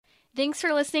Thanks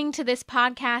for listening to this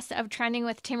podcast of Trending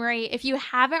with Timmerie. If you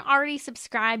haven't already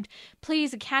subscribed,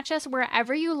 please catch us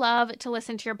wherever you love to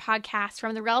listen to your podcast,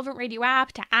 from the Relevant Radio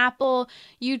app to Apple,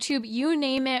 YouTube, you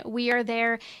name it, we are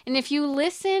there. And if you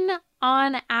listen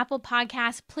on Apple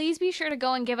Podcasts, please be sure to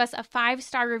go and give us a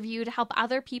 5-star review to help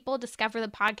other people discover the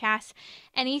podcast.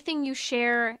 Anything you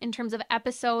share in terms of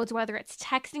episodes, whether it's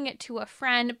texting it to a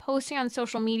friend, posting on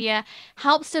social media,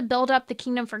 helps to build up the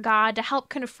kingdom for God, to help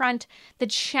confront the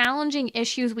challenging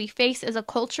issues we face as a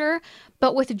culture,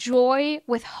 but with joy,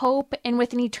 with hope, and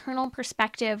with an eternal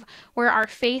perspective where our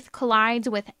faith collides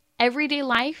with everyday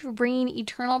life, bringing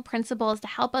eternal principles to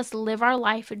help us live our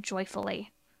life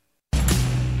joyfully.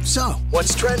 So,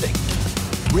 what's trending?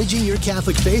 Bridging your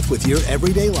Catholic faith with your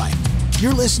everyday life.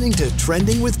 You're listening to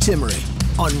Trending with Timmerie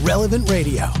on Relevant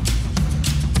Radio.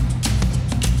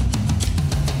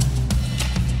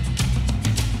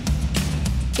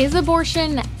 Is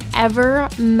abortion ever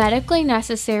medically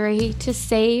necessary to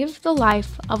save the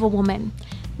life of a woman?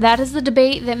 That is the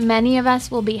debate that many of us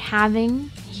will be having,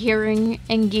 hearing,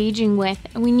 engaging with,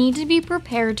 and we need to be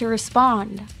prepared to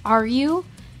respond. Are you?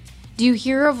 Do you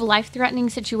hear of life-threatening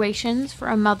situations for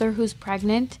a mother who's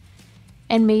pregnant?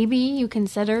 And maybe you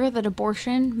consider that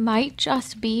abortion might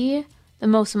just be the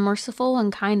most merciful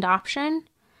and kind option?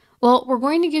 Well, we're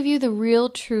going to give you the real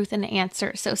truth and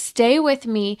answer, so stay with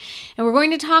me, and we're going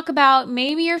to talk about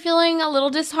maybe you're feeling a little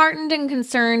disheartened and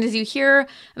concerned as you hear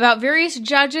about various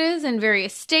judges in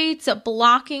various states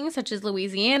blocking, such as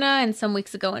Louisiana and some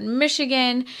weeks ago in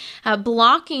Michigan,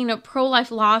 blocking pro-life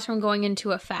laws from going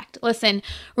into effect. Listen,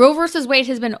 Roe versus Wade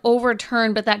has been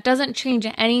overturned, but that doesn't change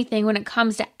anything when it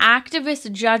comes to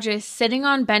activist judges sitting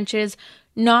on benches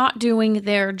not doing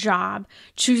their job,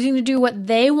 choosing to do what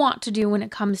they want to do when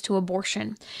it comes to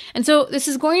abortion. And so this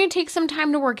is going to take some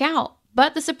time to work out,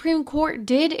 but the Supreme Court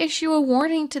did issue a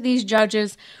warning to these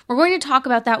judges. We're going to talk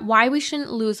about that, why we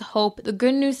shouldn't lose hope, the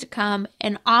good news to come,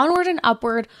 and onward and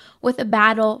upward with a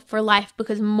battle for life,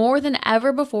 because more than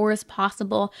ever before is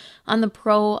possible on the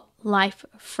pro-life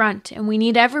front. And we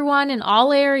need everyone in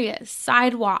all areas,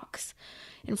 sidewalks,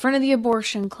 in front of the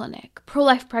abortion clinic,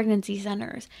 pro-life pregnancy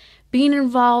centers, being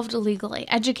involved legally,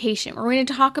 education. We're going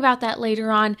to talk about that later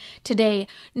on today.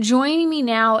 Joining me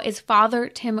now is Father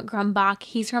Tim Grumbach.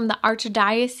 He's from the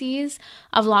Archdiocese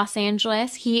of Los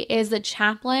Angeles. He is the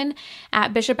chaplain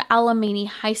at Bishop Alemany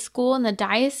High School in the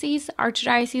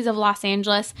Archdiocese of Los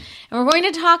Angeles. And we're going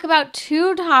to talk about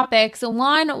two topics.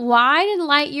 One, why did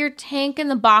Lightyear tank in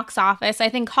the box office? I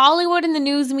think Hollywood and the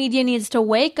news media needs to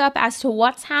wake up as to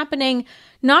what's happening,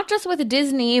 not just with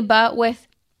Disney, but with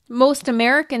most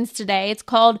Americans today. It's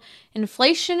called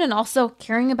inflation, and also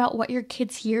caring about what your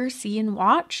kids hear, see, and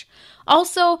watch.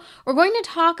 Also, we're going to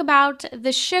talk about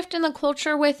the shift in the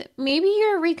culture with maybe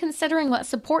you're reconsidering what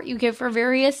support you give for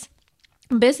various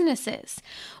businesses.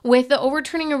 With the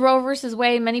overturning of Roe versus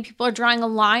Wade, many people are drawing a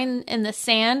line in the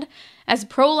sand as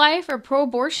pro-life or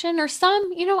pro-abortion, or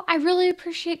some, I really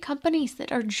appreciate companies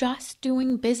that are just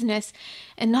doing business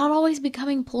and not always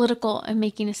becoming political and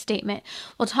making a statement.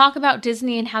 We'll talk about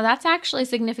Disney and how that's actually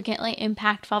significantly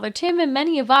impact Father Tim and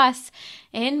many of us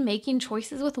in making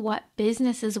choices with what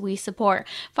businesses we support.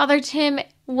 Father Tim,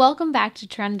 welcome back to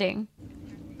Trending.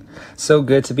 So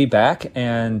good to be back,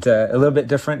 and a little bit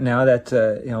different now that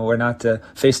we're not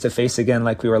face to face again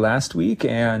like we were last week,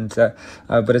 and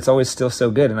but it's always still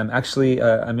so good. And I'm actually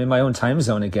I'm in my own time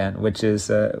zone again, which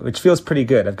feels pretty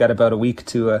good. I've got about a week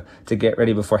to get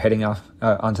ready before heading off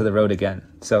onto the road again.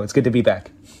 So it's good to be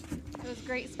back.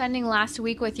 Great spending last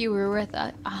week with you. We were with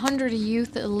 100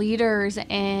 youth leaders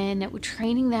and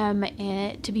training them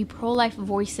to be pro-life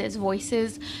voices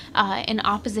in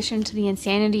opposition to the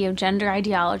insanity of gender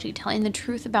ideology, telling the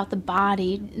truth about the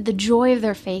body, the joy of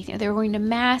their faith. They were going to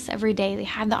mass every day. They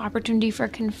had the opportunity for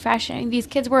confession. These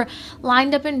kids were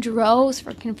lined up in droves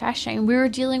for confession. We were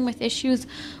dealing with issues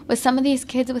with some of these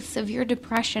kids with severe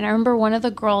depression. I remember one of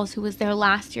the girls who was there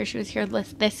last year. She was here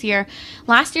this year.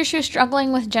 Last year, she was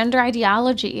struggling with gender ideology.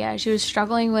 She was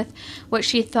struggling with what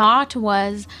she thought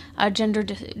was gender,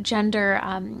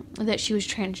 that she was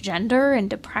transgender and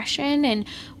depression, and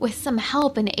with some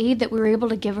help and aid that we were able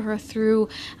to give her through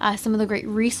some of the great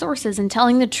resources and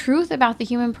telling the truth about the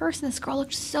human person. This girl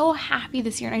looked so happy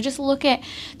this year, and I just look at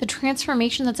the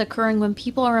transformation that's occurring when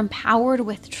people are empowered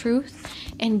with truth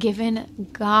and given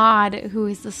God, who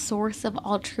is the source of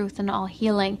all truth and all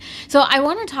healing. So I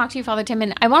want to talk to you, Father Tim,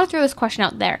 and I want to throw this question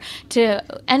out there to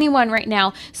anyone right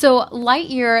now. So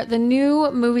Lightyear, the new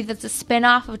movie that's a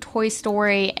spin-off of Toy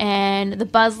Story, and the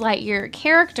Buzz Lightyear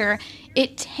character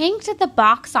it tanked at the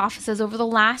box offices over the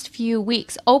last few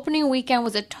weeks. Opening weekend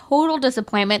was a total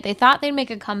disappointment. They thought they'd make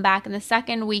a comeback in the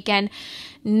second weekend.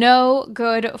 No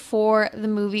good for the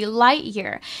movie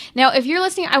Lightyear. Now, if you're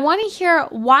listening, I want to hear,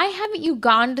 why haven't you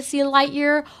gone to see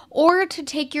Lightyear or to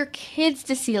take your kids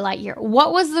to see Lightyear?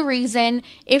 What was the reason,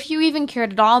 if you even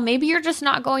cared at all? Maybe you're just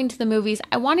not going to the movies.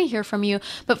 I want to hear from you.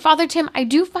 But Father Tim, I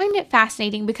do find it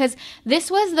fascinating because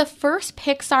this was the first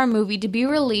Pixar movie to be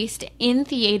released in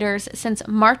theaters since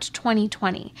March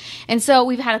 2020. And so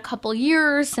we've had a couple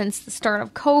years since the start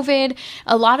of COVID.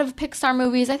 A lot of Pixar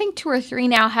movies, I think 2 or 3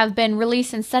 now, have been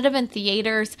released instead of in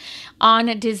theaters on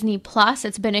Disney Plus.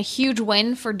 It's been a huge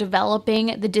win for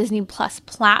developing the Disney Plus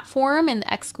platform and the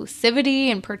exclusivity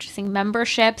and purchasing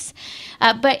memberships.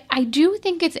 But I do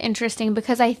think it's interesting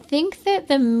because I think that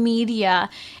the media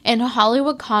and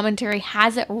Hollywood commentary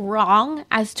has it wrong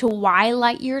as to why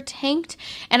Lightyear tanked.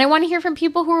 And I want to hear from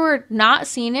people who are not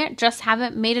seeing it, just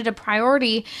haven't made it a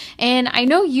priority. And I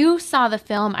know you saw the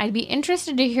film. I'd be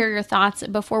interested to hear your thoughts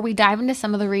before we dive into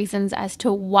some of the reasons as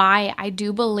to why I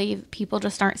do believe people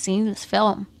just aren't seeing this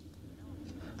film.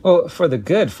 Well, for the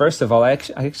good, first of all, I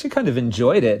actually kind of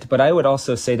enjoyed it, but I would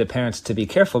also say to parents to be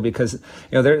careful because,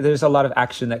 there's a lot of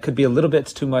action that could be a little bit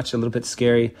too much, a little bit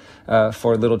scary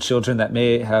for little children that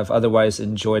may have otherwise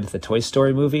enjoyed the Toy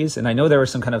Story movies. And I know there were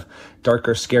some kind of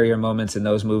darker, scarier moments in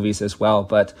those movies as well,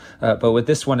 but with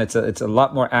this one, it's a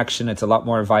lot more action, it's a lot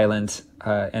more violent.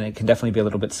 And it can definitely be a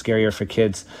little bit scarier for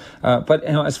kids. But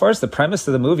as far as the premise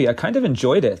of the movie, I kind of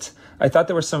enjoyed it. I thought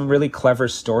there were some really clever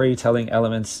storytelling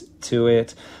elements to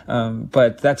it,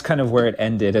 but that's kind of where it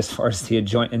ended as far as the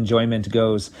enjoyment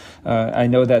goes. I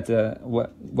know that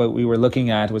what we were looking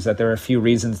at was that there are a few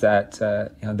reasons that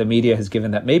the media has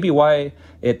given that maybe why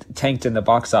it tanked in the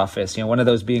box office. One of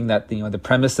those being that the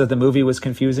premise of the movie was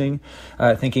confusing,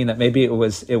 thinking that maybe it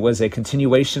was a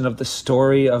continuation of the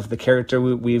story of the character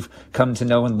we've come to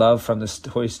know and love from the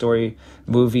Toy Story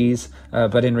movies,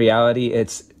 but in reality,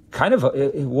 it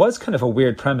was kind of a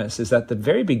weird premise. Is that the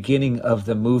very beginning of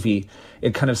the movie,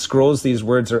 it kind of scrolls these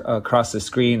words across the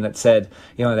screen that said,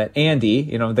 that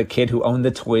Andy, the kid who owned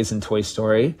the toys in Toy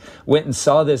Story, went and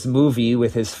saw this movie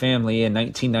with his family in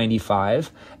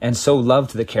 1995 and so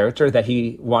loved the character that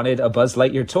he wanted a Buzz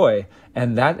Lightyear toy.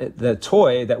 And that the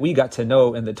toy that we got to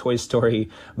know in the Toy Story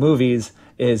movies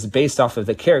is based off of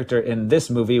the character in this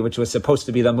movie, which was supposed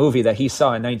to be the movie that he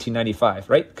saw in 1995,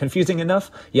 right? Confusing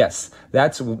enough? Yes.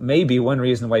 That's maybe one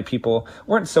reason why people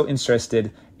weren't so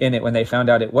interested in it when they found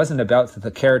out it wasn't about the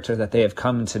character that they have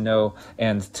come to know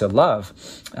and to love.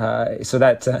 So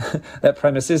that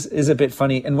premise is a bit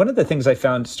funny. And one of the things I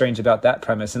found strange about that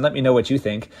premise, and let me know what you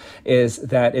think, is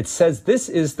that it says this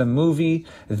is the movie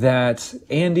that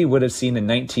Andy would have seen in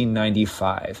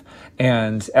 1995.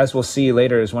 And as we'll see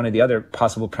later, is one of the other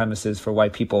possible premises for why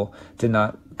people did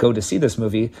not go to see this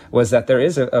movie, was that there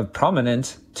is a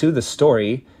prominent to the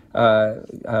story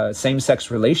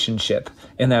same-sex relationship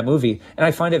in that movie. And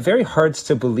I find it very hard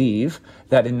to believe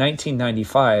that in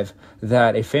 1995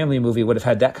 that a family movie would have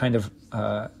had that kind of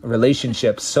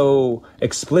relationship so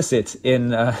explicit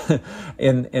in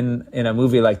a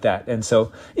movie like that. And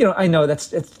so, I know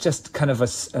it's just kind of a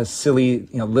silly,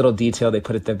 little detail they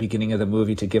put at the beginning of the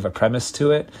movie to give a premise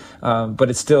to it. But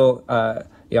it's still,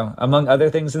 among other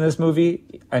things in this movie,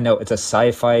 I know it's a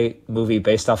sci-fi movie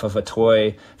based off of a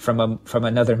toy from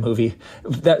another movie.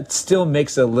 That still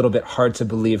makes it a little bit hard to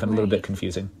believe and a little bit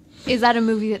confusing. Is that a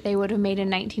movie that they would have made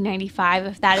in 1995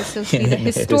 if that is supposed to be the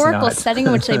historical setting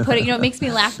in which they put it? It makes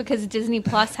me laugh because Disney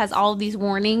Plus has all of these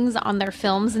warnings on their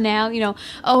films now.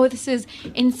 This is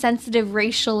insensitive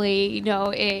racially.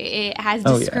 It has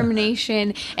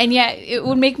discrimination. And yet it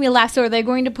would make me laugh. So are they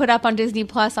going to put up on Disney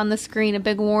Plus on the screen a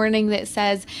big warning that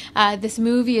says this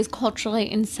movie is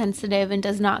culturally insensitive and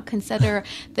does not consider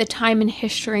the time in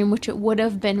history in which it would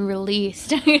have been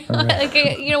released?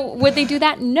 Would they do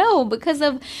that? No, because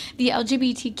of the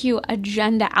LGBTQ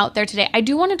agenda out there today. I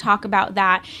do want to talk about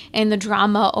that and the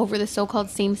drama over the so-called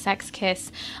same-sex kiss.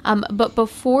 But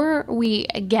before we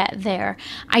get there,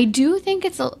 I do think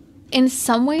it's in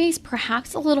some ways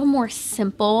perhaps a little more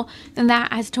simple than that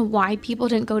as to why people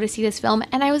didn't go to see this film.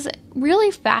 And I was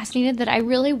really fascinated that I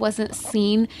really wasn't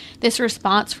seeing this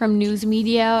response from news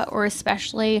media, or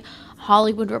especially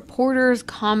Hollywood reporters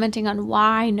commenting on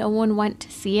why no one went to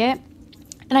see it.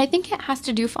 And I think it has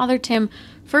to do, Father Tim,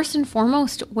 first and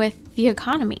foremost with the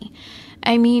economy.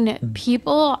 I mean,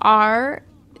 people are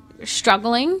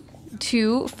struggling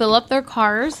to fill up their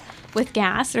cars with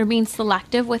gas. They're being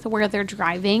selective with where they're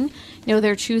driving.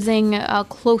 They're choosing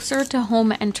closer to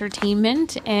home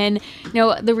entertainment. And,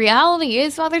 the reality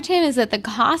is, Father Tim, is that the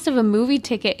cost of a movie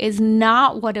ticket is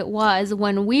not what it was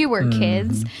when we were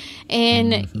kids.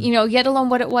 And, yet alone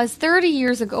what it was 30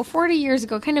 years ago, 40 years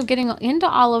ago, kind of getting into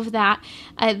all of that.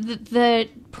 The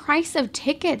price of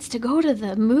tickets to go to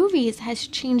the movies has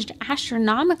changed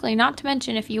astronomically, not to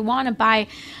mention if you want to buy,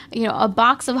 a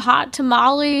box of hot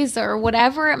tamales or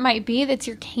whatever it might be, that's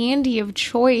your candy of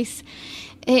choice.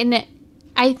 And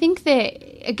I think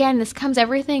that, again, this comes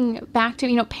everything back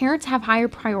to, parents have higher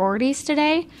priorities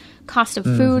today. Cost of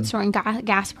food, soaring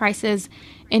gas prices,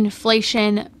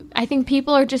 inflation. I think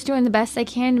people are just doing the best they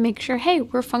can to make sure, hey,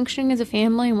 we're functioning as a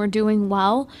family and we're doing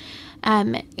well.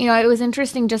 It was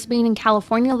interesting just being in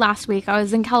California last week. I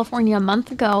was in California a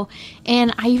month ago,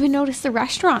 and I even noticed the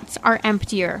restaurants are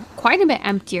emptier, quite a bit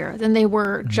emptier than they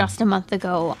were just a month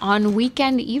ago on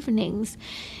weekend evenings.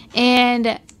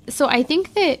 And so I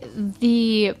think that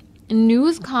the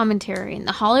news commentary and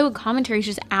the Hollywood commentary is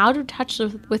just out of touch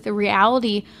with the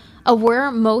reality of where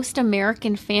most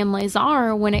American families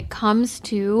are when it comes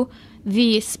to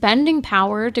the spending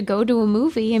power to go to a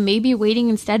movie and maybe waiting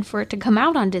instead for it to come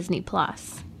out on Disney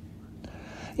Plus.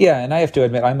 Yeah, and I have to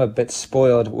admit, I'm a bit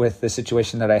spoiled with the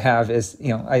situation that I have.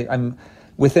 I'm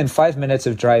within 5 minutes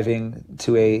of driving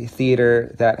to a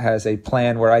theater that has a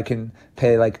plan where I can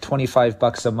pay like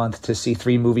 $25 a month to see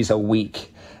 3 movies a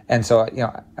week. And so,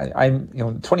 I'm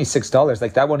 $26,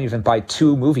 like that won't even buy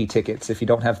 2 movie tickets if you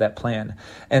don't have that plan.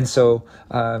 And so,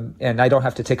 and I don't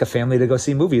have to take a family to go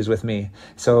see movies with me.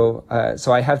 So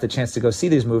I have the chance to go see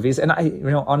these movies. And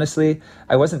honestly,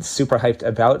 I wasn't super hyped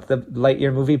about the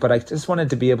Lightyear movie, but I just wanted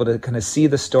to be able to kind of see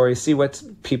the story, see what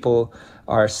people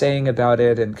are saying about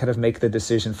it, and kind of make the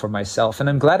decision for myself. And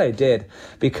I'm glad I did,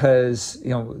 because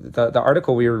the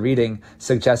article we were reading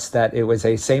suggests that it was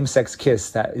a same-sex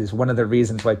kiss that is one of the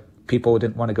reasons why people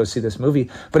didn't want to go see this movie.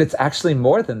 But it's actually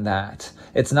more than that.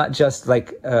 It's not just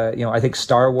like I think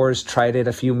Star Wars tried it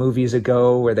a few movies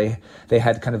ago, where they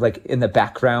had kind of like in the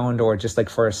background, or just like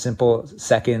for a simple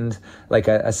second, like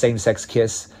a same-sex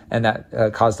kiss, and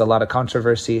that caused a lot of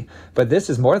controversy. But this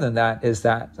is more than that. Is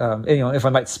that if I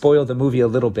might spoil the movie a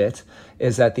little bit,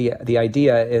 is that the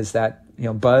idea is that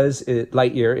Buzz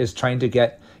Lightyear is trying to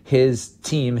get his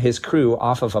team, his crew,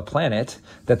 off of a planet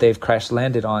that they've crash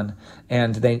landed on,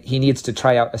 and he needs to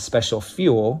try out a special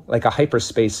fuel, like a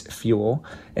hyperspace fuel,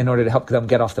 in order to help them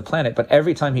get off the planet. But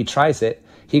every time he tries it,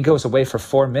 he goes away for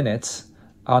 4 minutes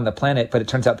on the planet, but it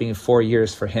turns out being 4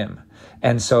 years for him.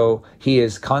 And so he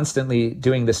is constantly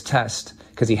doing this test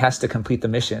because he has to complete the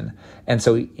mission. And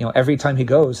so every time he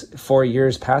goes, 4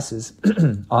 years passes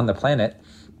on the planet,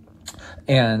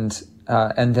 and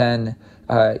then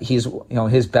he's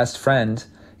his best friend,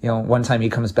 one time he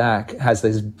comes back, has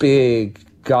this big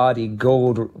gaudy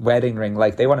gold wedding ring,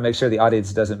 like they want to make sure the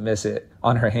audience doesn't miss it,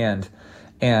 on her hand,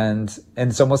 and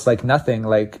it's almost like nothing,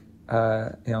 like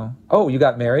oh, you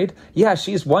got married? Yeah,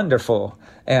 she's wonderful.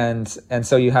 And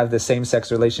so you have the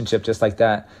same-sex relationship just like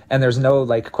that, and there's no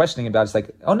like questioning about it. It's like,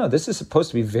 oh no, this is supposed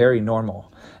to be very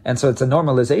normal. And so it's a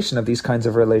normalization of these kinds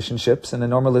of relationships, and a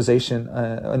normalization,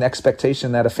 an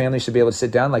expectation that a family should be able to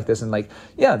sit down like this and like,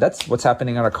 yeah, that's what's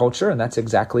happening in our culture, and that's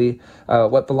exactly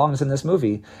what belongs in this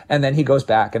movie. And then he goes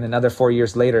back, and another 4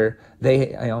 years later,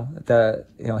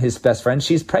 his best friend,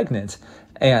 she's pregnant,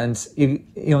 and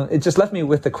it just left me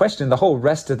with the question the whole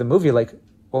rest of the movie, like,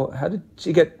 well, how did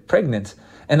she get pregnant?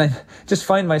 And I just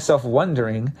find myself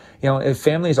wondering, if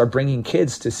families are bringing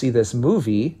kids to see this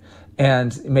movie,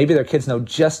 and maybe their kids know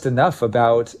just enough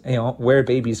about, where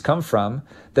babies come from,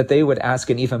 that they would ask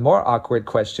an even more awkward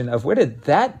question of, where did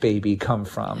that baby come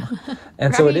from?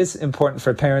 And right. So it is important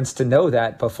for parents to know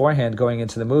that beforehand going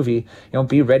into the movie.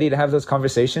 Be ready to have those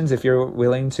conversations if you're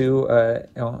willing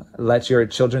to, let your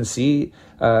children see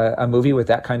a movie with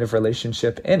that kind of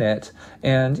relationship in it.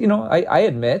 And, I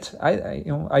admit,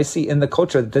 I see in the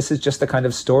culture that this is just the kind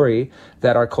of story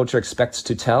that our culture expects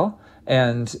to tell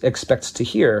and expects to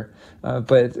hear.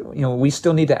 But we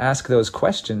still need to ask those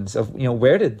questions of,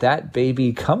 where did that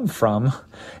baby come from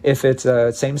if it's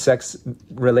a same-sex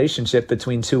relationship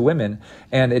between 2 women,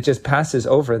 and it just passes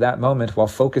over that moment while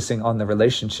focusing on the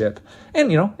relationship.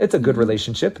 And, it's a good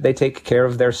relationship. They take care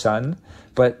of their son,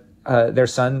 but their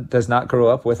son does not grow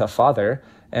up with a father.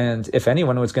 And if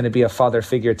anyone was going to be a father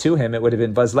figure to him, it would have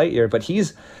been Buzz Lightyear. But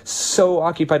he's so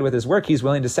occupied with his work, he's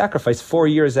willing to sacrifice 4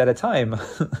 years at a time.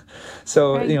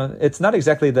 So, right. It's not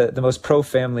exactly the most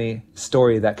pro-family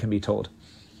story that can be told.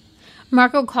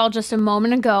 Marco called just a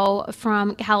moment ago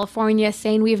from California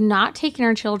saying we have not taken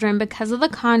our children because of the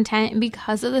content and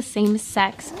because of the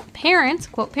same-sex parents,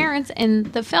 quote parents,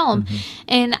 in the film.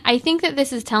 And I think that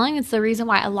this is telling. It's the reason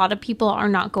why a lot of people are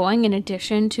not going, in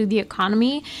addition to the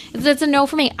economy. It's a no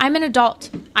for me. I'm an adult.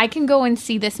 I can go and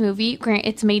see this movie. Grant,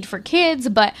 it's made for kids,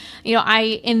 but,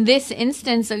 in this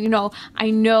instance, I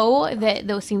know that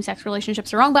those same-sex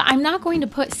relationships are wrong, but I'm not going to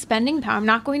put spending power. I'm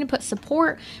not going to put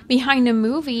support behind a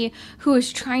movie who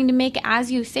is trying to make,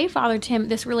 as you say, Father Tim,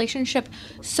 this relationship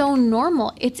so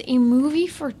normal. It's a movie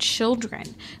for children.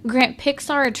 Grant,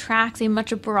 Pixar attracts a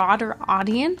much broader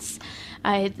audience.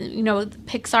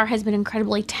 Pixar has been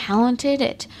incredibly talented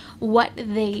at what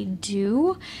they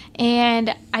do.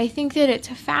 And I think that it's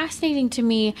fascinating to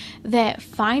me that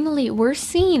finally we're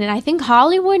seeing, and I think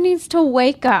Hollywood needs to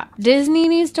wake up. Disney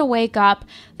needs to wake up.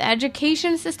 The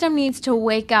education system needs to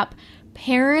wake up.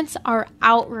 Parents are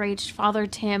outraged, Father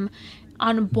Tim,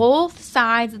 on both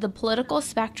sides of the political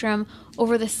spectrum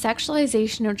over the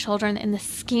sexualization of children and the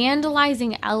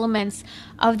scandalizing elements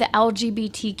of the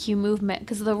LGBTQ movement.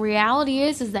 Because the reality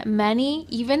is that many,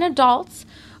 even adults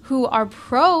who are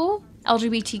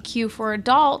pro-LGBTQ for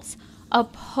adults,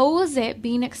 oppose it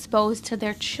being exposed to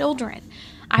their children.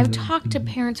 I've talked to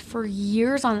parents for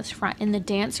years on this front, in the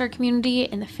dancer community,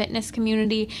 in the fitness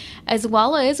community, as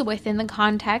well as within the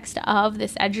context of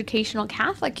this educational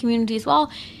Catholic community as well.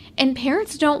 And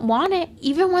parents don't want it,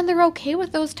 even when they're okay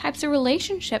with those types of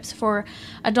relationships for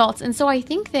adults. And so I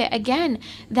think that, again,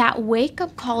 that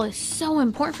wake-up call is so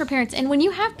important for parents. And when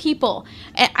you have people,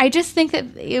 I just think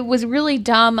that it was really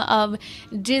dumb of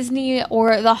Disney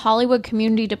or the Hollywood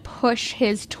community to push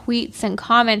his tweets and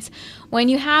comments. When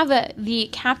you have the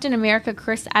Captain America,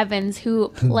 Chris Evans, who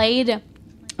played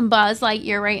Buzz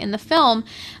Lightyear right in the film,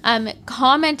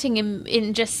 commenting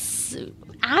in just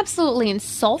absolutely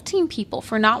insulting people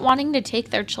for not wanting to take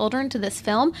their children to this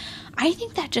film, I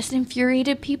think that just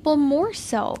infuriated people more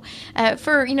so.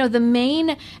 For, the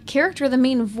main character, the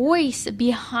main voice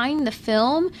behind the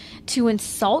film to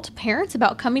insult parents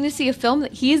about coming to see a film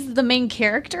that he's the main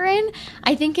character in,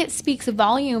 I think it speaks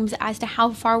volumes as to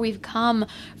how far we've come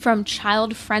from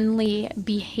child-friendly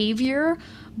behavior,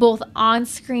 both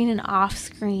on-screen and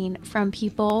off-screen, from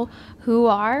people who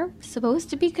are supposed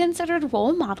to be considered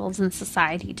role models in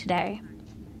society today.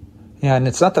 Yeah, and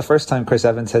it's not the first time Chris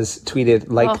Evans has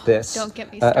tweeted like this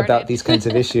about these kinds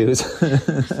of issues.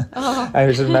 I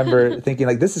just remember thinking,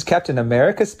 this is Captain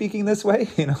America speaking this way?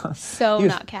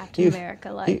 Not Captain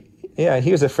America-like.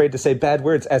 He was afraid to say bad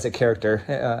words as a character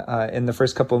in the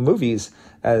first couple of movies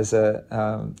as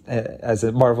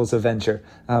a Marvel's Avenger.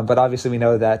 But obviously we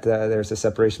know that there's a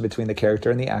separation between the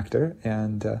character and the actor.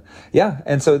 And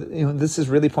and so this is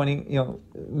really pointing,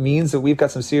 means that we've got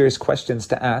some serious questions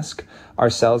to ask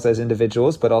ourselves as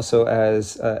individuals, but also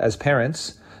as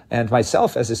parents, and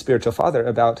myself as a spiritual father,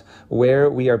 about where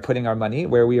we are putting our money,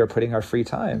 where we are putting our free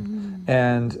time.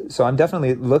 And so I'm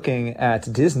definitely looking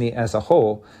at Disney as a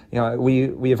whole.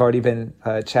 We have already been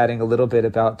chatting a little bit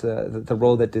about the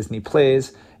role that Disney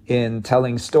plays in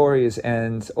telling stories,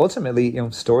 and ultimately,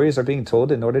 stories are being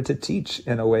told in order to teach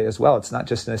in a way as well. It's not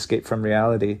just an escape from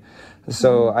reality.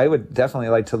 So I would definitely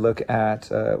like to look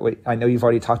at, I know you've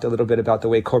already talked a little bit about the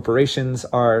way corporations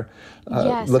are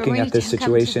looking at this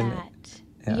situation.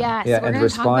 And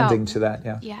responding to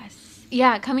that.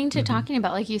 Yeah, coming to talking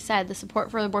about, like you said, the support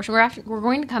for abortion. We're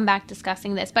going to come back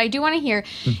discussing this, but I do want to hear,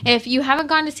 if you haven't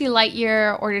gone to see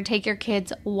Lightyear or to take your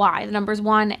kids, why? The number's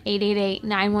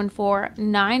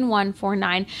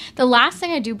 1-888-914-9149. The last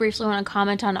thing I do briefly want to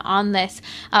comment on this,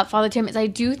 Father Tim, is I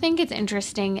do think it's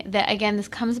interesting that, again, this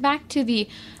comes back to the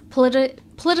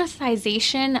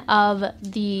politicization of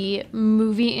the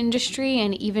movie industry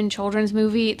and even children's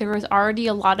movie. There was already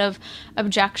a lot of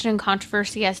objection and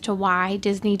controversy as to why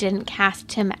Disney didn't cast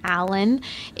Tim Allen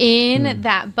in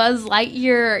that Buzz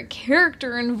Lightyear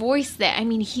character and voice that,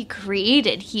 he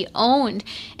created, he owned.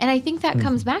 And I think that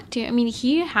comes back to,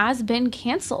 he has been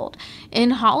canceled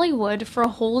in Hollywood for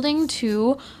holding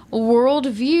to a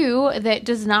worldview that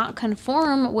does not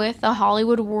conform with the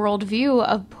Hollywood worldview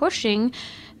of pushing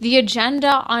the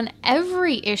agenda on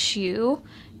every issue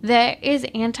that is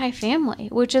anti-family,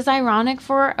 which is ironic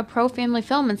for a pro-family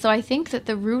film. And so I think that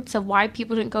the roots of why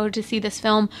people didn't go to see this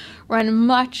film run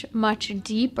much, much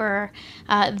deeper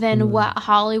than what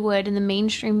Hollywood and the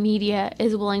mainstream media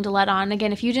is willing to let on.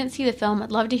 Again, if you didn't see the film,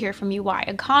 I'd love to hear from you why.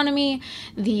 Economy,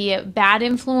 the bad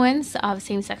influence of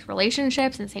same-sex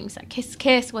relationships and same-sex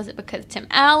kiss. Was it because Tim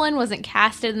Allen wasn't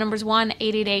casted? The number's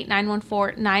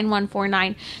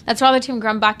 1-888-914-9149. That's Father Tim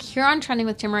Grumbach here on Trending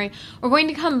with Timmery. We're going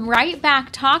to come right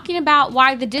back talking talking about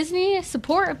why the Disney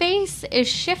support base is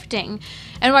shifting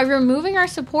and why removing our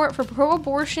support for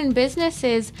pro-abortion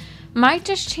businesses might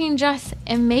just change us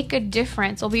and make a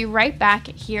difference. We'll be right back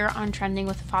here on Trending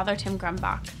with Father Tim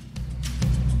Grumbach.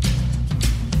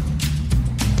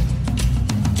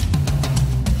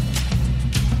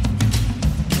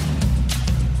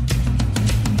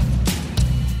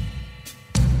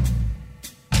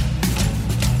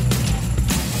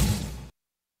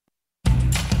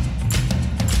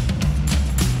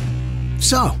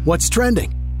 So, what's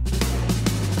trending?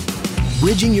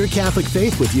 Bridging your Catholic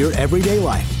faith with your everyday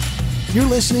life. You're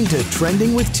listening to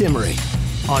Trending with Timmerie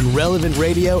on Relevant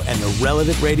Radio and the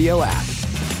Relevant Radio app.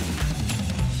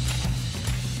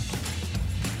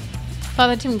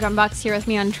 Father Tim Grumbach's here with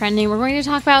me on Trending. We're going to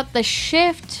talk about the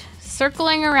shift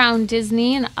circling around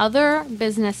Disney and other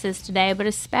businesses today, but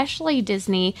especially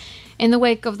Disney, in the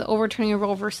wake of the overturning of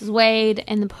Roe versus Wade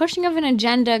and the pushing of an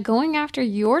agenda going after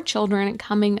your children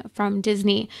coming from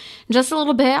Disney. In just a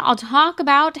little bit, I'll talk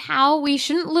about how we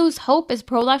shouldn't lose hope as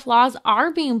pro-life laws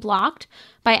are being blocked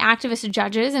by activist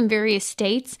judges in various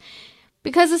states,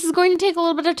 because this is going to take a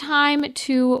little bit of time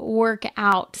to work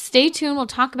out. Stay tuned. We'll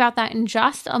talk about that in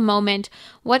just a moment.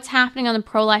 What's happening on the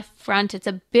pro-life front? It's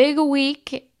a big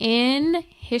week in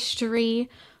history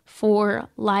for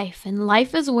life, and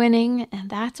life is winning, and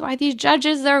that's why these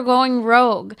judges, they're going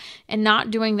rogue and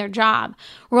not doing their job.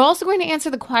 We're also going to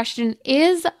answer the question,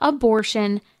 is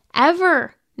abortion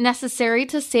ever necessary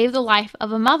to save the life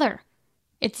of a mother?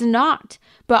 It's not.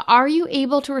 But are you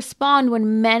able to respond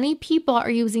when many people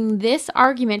are using this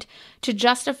argument to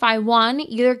justify, one,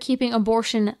 either keeping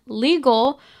abortion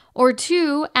legal, or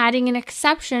two, adding an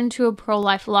exception to a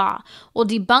pro-life law? We'll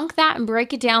debunk that and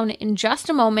break it down in just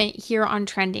a moment here on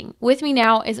Trending. With me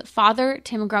now is Father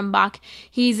Tim Grumbach.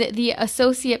 He's the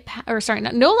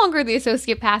no longer the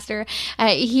associate pastor.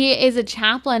 He is a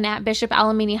chaplain at Bishop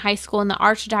Alemany High School in the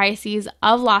Archdiocese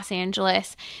of Los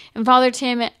Angeles. And Father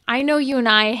Tim, I know you and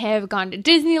I have gone to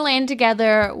Disneyland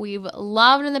together. We've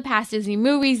loved in the past Disney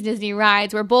movies, Disney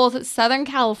rides. We're both Southern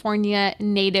California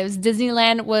natives.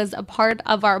 Disneyland was a part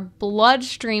of our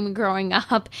bloodstream growing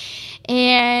up.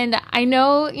 And I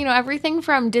know, everything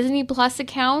from Disney Plus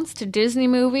accounts to Disney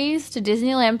movies to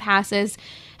Disneyland passes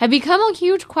have become a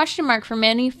huge question mark for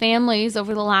many families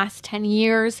over the last 10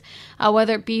 years,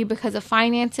 whether it be because of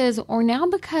finances or now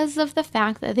because of the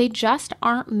fact that they just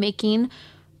aren't making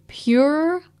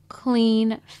pure,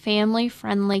 clean,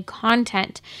 family-friendly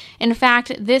content. In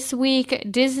fact, this week,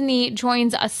 Disney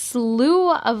joins a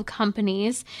slew of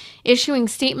companies issuing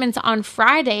statements on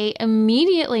Friday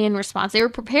immediately in response. They were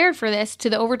prepared for this to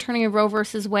the overturning of Roe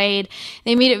versus Wade.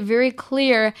 They made it very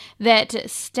clear that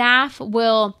staff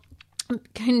will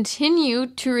continue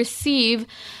to receive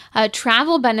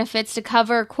travel benefits to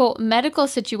cover, quote, medical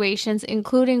situations,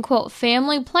 including, quote,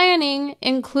 family planning,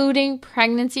 including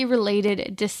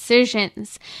pregnancy-related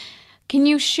decisions. Can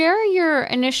you share your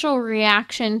initial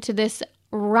reaction to this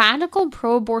radical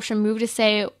pro-abortion move to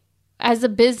say, as the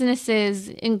businesses,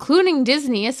 including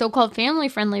Disney, a so-called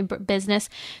family-friendly business,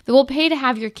 that will pay to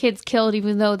have your kids killed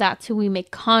even though that's who we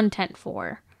make content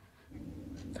for?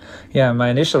 Yeah, my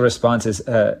initial response is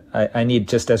I need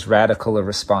just as radical a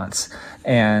response.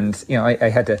 And, I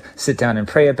had to sit down and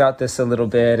pray about this a little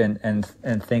bit and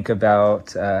think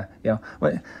about,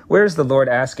 where is the Lord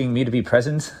asking me to be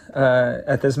present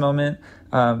at this moment?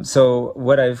 So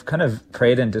what I've kind of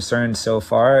prayed and discerned so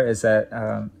far is that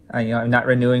I'm not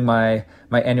renewing my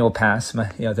annual pass,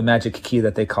 the magic key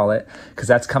that they call it, because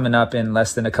that's coming up in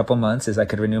less than a couple months. Is I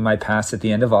could renew my pass at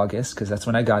the end of August, because that's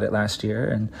when I got it last year,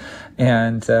 and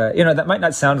that might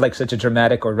not sound like such a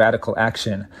dramatic or radical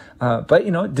action, but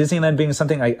Disneyland being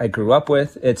something I grew up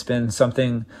with, it's been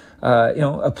something,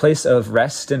 a place of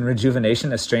rest and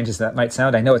rejuvenation. As strange as that might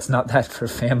sound, I know it's not that for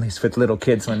families with little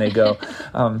kids when they go,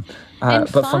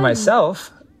 but for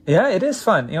myself. Yeah, it is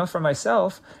fun. For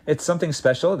myself, it's something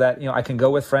special that, I can go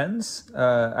with friends.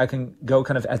 I can go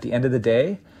kind of at the end of the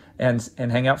day and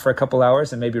hang out for a couple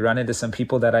hours and maybe run into some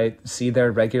people that I see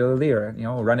there regularly, or,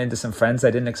 run into some friends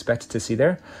I didn't expect to see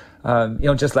there.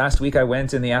 Just last week I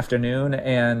went in the afternoon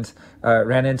and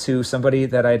ran into somebody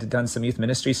that I'd done some youth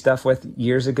ministry stuff with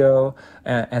years ago.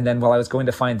 And then while I was going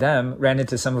to find them, ran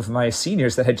into some of my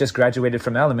seniors that had just graduated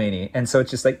from Alemany. And so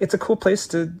it's just like, it's a cool place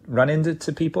to run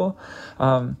into people.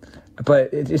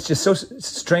 But it's just so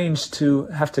strange to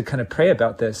have to kind of pray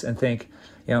about this and think,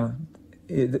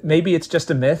 maybe it's just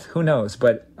a myth, who knows?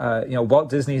 But, Walt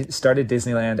Disney started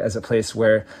Disneyland as a place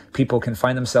where people can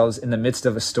find themselves in the midst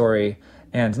of a story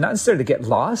and not necessarily get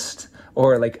lost,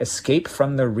 or like escape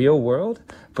from the real world,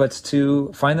 but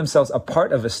to find themselves a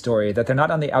part of a story, that they're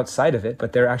not on the outside of it,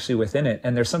 but they're actually within it.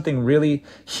 And there's something really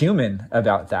human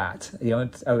about that.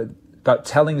 It's about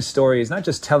telling stories, not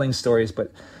just telling stories,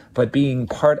 but being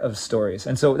part of stories.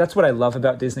 And so that's what I love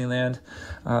about Disneyland.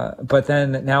 But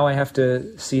then now I have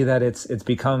to see that it's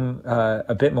become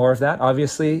a bit more of that.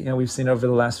 Obviously, we've seen over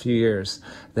the last few years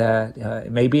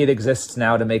that maybe it exists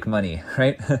now to make money,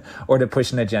 right? Or to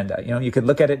push an agenda. You could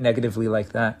look at it negatively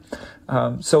like that.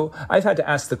 So I've had to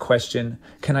ask the question,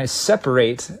 can I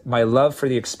separate my love for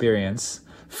the experience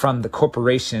from the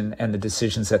corporation and the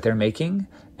decisions that they're making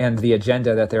and the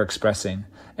agenda that they're expressing?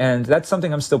 And that's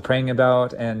something I'm still praying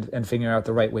about and figuring out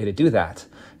the right way to do that.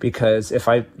 Because if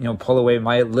I, pull away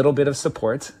my little bit of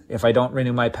support, if I don't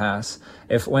renew my pass,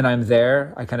 if when I'm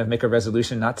there, I kind of make a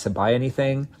resolution not to buy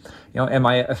anything, am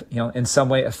I, in some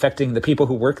way affecting the people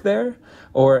who work there?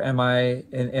 Or am I,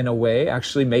 in a way,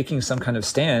 actually making some kind of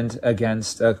stand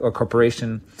against a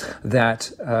corporation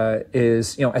that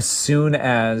is, as soon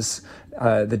as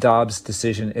the Dobbs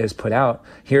decision is put out,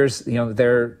 here's,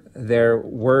 their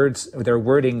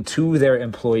wording to their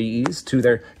employees, to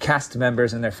their cast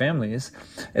members and their families.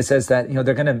 It says that,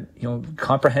 they're going to,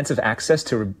 comprehensive access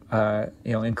to,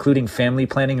 including family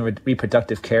planning and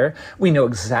reproductive care. We know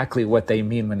exactly what they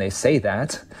mean when they say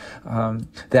that,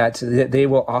 that they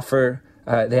will offer.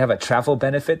 They have a travel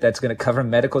benefit that's going to cover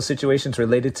medical situations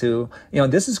related to,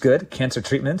 this is good, cancer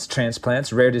treatments,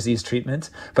 transplants, rare disease treatment,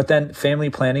 but then family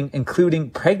planning, including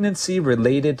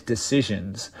pregnancy-related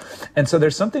decisions. And so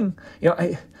there's something,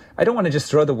 I don't want to just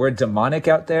throw the word demonic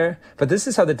out there, but this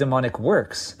is how the demonic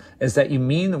works, is that you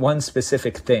mean one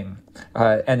specific thing,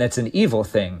 and it's an evil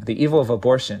thing, the evil of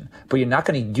abortion, but you're not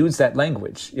going to use that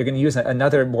language. You're going to use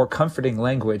another more comforting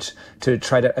language to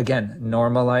try to, again,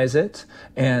 normalize it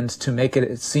and to make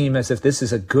it seem as if this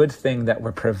is a good thing that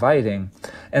we're providing.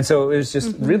 And so it was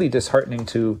just really disheartening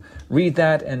to read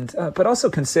that, and but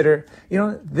also consider,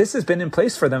 this has been in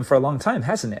place for them for a long time,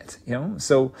 hasn't it?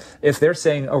 So if they're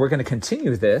saying, oh, we're going to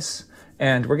continue this,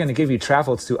 and we're going to give you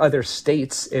travel to other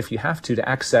states if you have to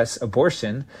access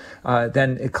abortion,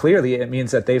 then clearly it means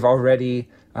that they've already,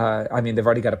 they've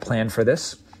already got a plan for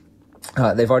this.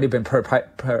 They've already been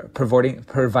providing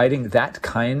that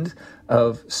kind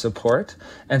of support.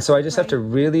 And so I just have to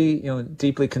really,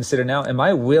 deeply consider now, am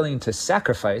I willing to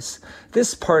sacrifice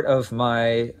this part of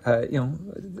my,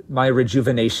 my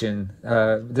rejuvenation,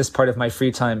 this part of my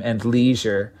free time and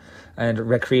leisure and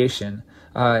recreation,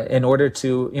 in order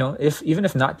to, even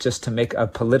if not just to make a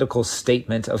political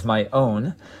statement of my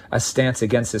own, a stance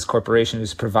against this corporation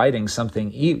who's providing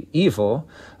something evil,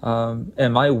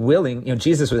 am I willing,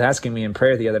 Jesus was asking me in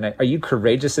prayer the other night, are you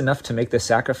courageous enough to make this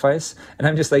sacrifice? And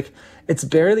I'm just like, it's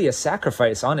barely a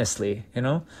sacrifice, honestly,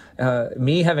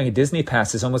 me having a Disney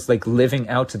pass is almost like living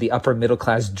out the upper middle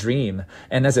class dream.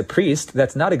 And as a priest,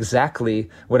 that's not exactly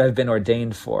what I've been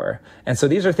ordained for. And so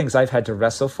these are things I've had to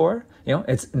wrestle for.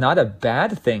 It's not a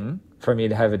bad thing for me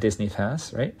to have a Disney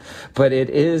pass, right? But it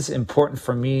is important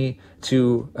for me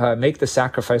to make the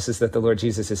sacrifices that the Lord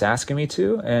Jesus is asking me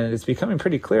to. And it's becoming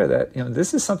pretty clear that,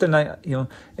 this is something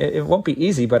it won't be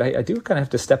easy, but I do kind of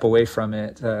have to step away from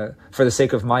it for the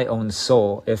sake of my own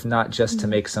soul, if not just to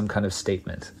make some kind of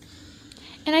statement.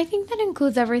 And I think that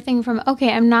includes everything from,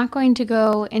 okay, I'm not going to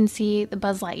go and see the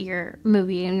Buzz Lightyear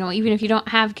movie, even if you don't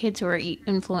have kids who are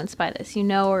influenced by this,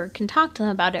 or can talk to them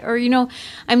about it, or,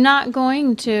 I'm not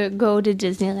going to go to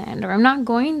Disneyland, or I'm not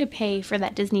going to pay for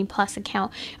that Disney Plus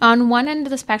account. On one end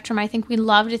of the spectrum, I think we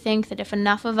love to think that if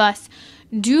enough of us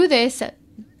do this,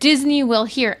 Disney will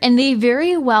hear, and they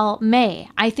very well may.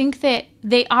 I think that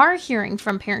they are hearing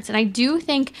from parents, and I do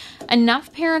think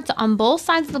enough parents on both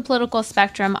sides of the political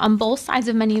spectrum, on both sides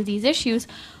of many of these issues,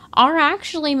 are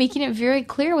actually making it very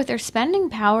clear with their spending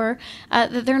power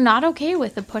that they're not okay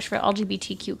with the push for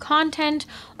LGBTQ content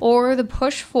or the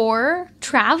push for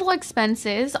travel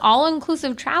expenses,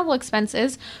 all-inclusive travel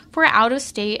expenses for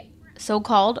out-of-state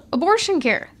so-called abortion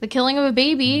care, the killing of a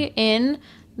baby in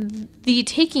the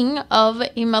taking of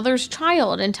a mother's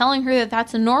child, and telling her that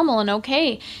that's normal and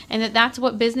okay, and that that's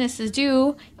what businesses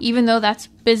do, even though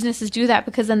businesses do that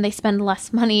because then they spend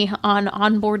less money on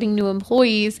onboarding new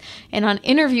employees and on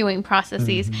interviewing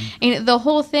processes. And the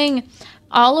whole thing,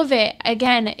 all of it,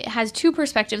 again, it has two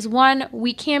perspectives. One,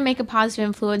 we can make a positive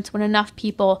influence when enough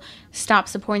people stop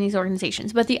supporting these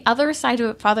organizations. But the other side of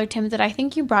it, Father Tim, that I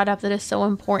think you brought up that is so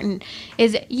important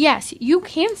is, yes, you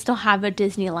can still have a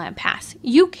Disneyland pass.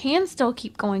 You can still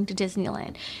keep going to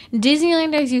Disneyland.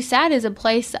 Disneyland, as you said, is a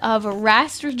place of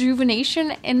rest,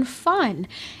 rejuvenation, and fun.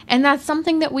 And that's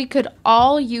something that we could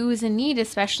all use and need,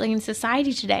 especially in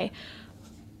society today.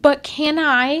 But can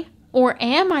I Or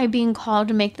am I being called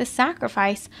to make the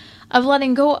sacrifice of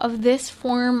letting go of this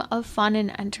form of fun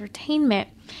and entertainment?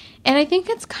 And I think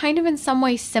it's kind of in some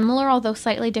ways similar, although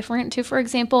slightly different to, for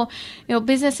example,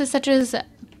 businesses such as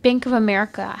Bank of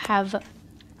America have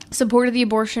supported the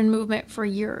abortion movement for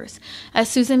years.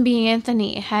 Susan B.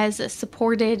 Anthony has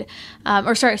supported,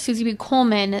 Susie B.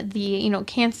 Coleman, the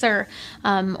cancer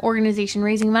organization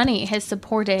raising money, has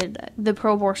supported the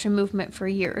pro-abortion movement for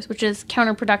years, which is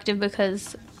counterproductive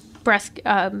because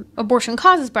abortion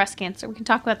causes breast cancer. We can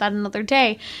talk about that another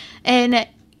day. And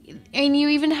you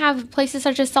even have places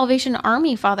such as Salvation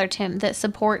Army, Father Tim, that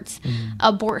supports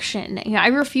abortion. I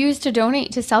refuse to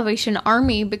donate to Salvation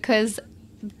Army because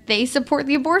they support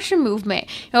the abortion movement.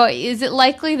 Is it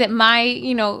likely that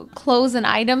my, clothes and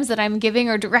items that I'm giving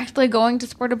are directly going to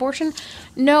support abortion?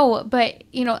 No, but,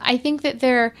 I think that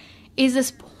there is this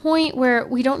point where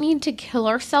we don't need to kill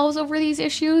ourselves over these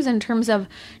issues in terms of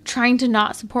trying to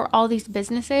not support all these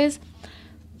businesses.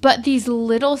 But these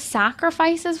little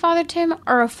sacrifices, Father Tim,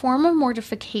 are a form of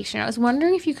mortification. I was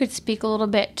wondering if you could speak a little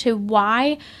bit to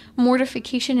why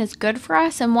mortification is good for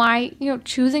us and why,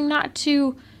 choosing not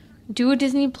to do a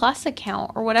Disney Plus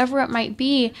account or whatever it might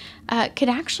be could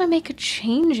actually make a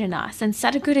change in us and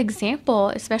set a good example,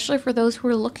 especially for those who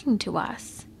are looking to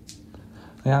us.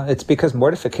 Yeah, it's because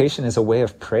mortification is a way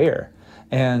of prayer.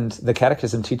 And the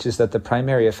Catechism teaches that the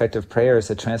primary effect of prayer is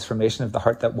the transformation of the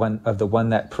heart of the one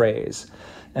that prays.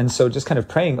 And so just kind of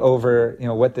praying over,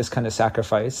 what this kind of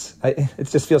sacrifice, it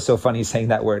just feels so funny saying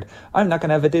that word. I'm not going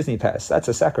to have a Disney pass. That's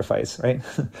a sacrifice, right?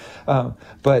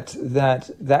 But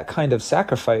that kind of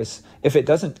sacrifice, if it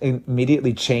doesn't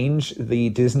immediately change the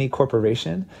Disney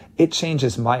corporation, it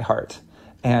changes my heart.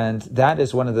 And that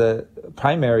is one of the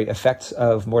primary effects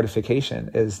of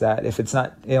mortification, is that if it's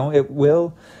not, it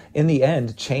will, in the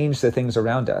end, change the things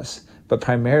around us. But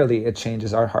primarily it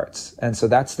changes our hearts. And so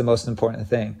that's the most important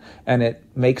thing. And it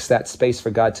makes that space for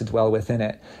God to dwell within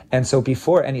it. And so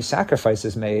before any sacrifice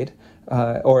is made,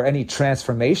 or any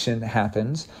transformation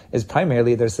happens, is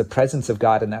primarily there's the presence of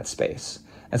God in that space.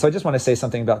 And so I just want to say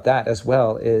something about that as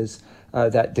well, is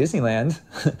that Disneyland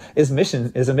is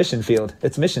a mission field.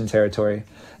 It's mission territory.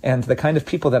 And the kind of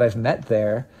people that I've met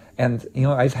there, and,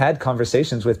 I've had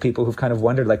conversations with people who've kind of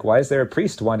wondered, like, why is there a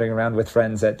priest wandering around with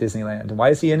friends at Disneyland? And why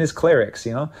is he in his clerics,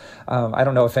 I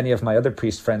don't know if any of my other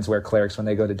priest friends wear clerics when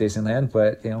they go to Disneyland,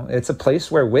 but, it's a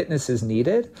place where witness is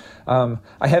needed. I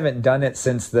haven't done it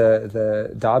since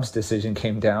the Dobbs decision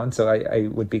came down, so I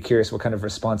would be curious what kind of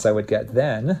response I would get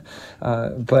then.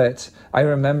 But I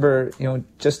remember,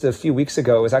 just a few weeks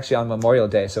ago, it was actually on Memorial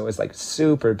Day, so it was like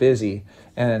super busy.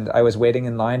 And I was waiting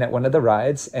in line at one of the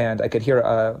rides, and I could hear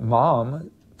a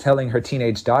mom telling her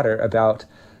teenage daughter about,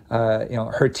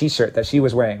 her T-shirt that she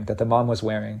was wearing, that the mom was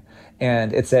wearing.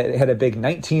 And it had a big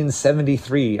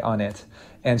 1973 on it.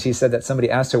 And she said that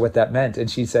somebody asked her what that meant. And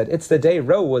she said, "It's the day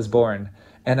Roe was born."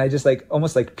 And I just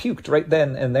almost puked right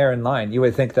then and there in line. You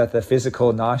would think that the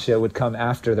physical nausea would come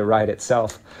after the ride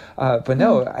itself. But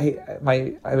no,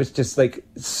 I was just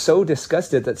so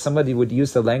disgusted that somebody would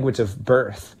use the language of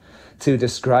birth to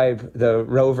describe the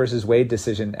Roe versus Wade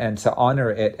decision and to honor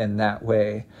it in that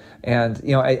way. And,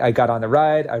 I got on the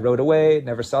ride, I rode away,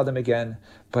 never saw them again.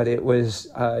 But it was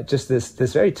just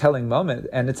this very telling moment.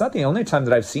 And it's not the only time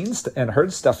that I've seen and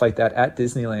heard stuff like that at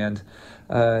Disneyland.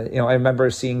 I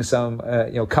remember seeing some,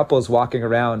 couples walking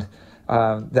around.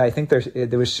 That I think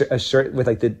there was a shirt with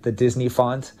the Disney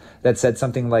font that said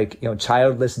something like,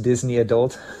 childless Disney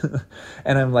adult.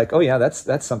 And I'm like, oh yeah,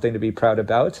 that's something to be proud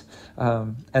about.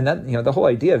 And then, the whole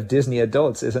idea of Disney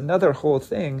adults is another whole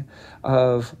thing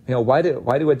of, why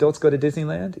do adults go to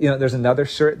Disneyland? There's another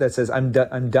shirt that says, I'm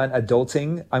done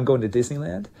adulting, I'm going to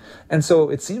Disneyland. And so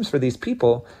it seems for these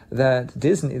people that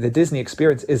the Disney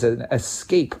experience is an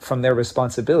escape from their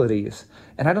responsibilities.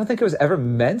 And I don't think it was ever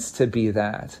meant to be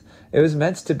that. It was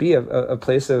meant to be a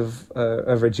place of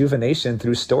rejuvenation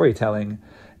through storytelling.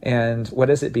 And what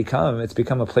has it become? It's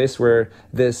become a place where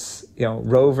this,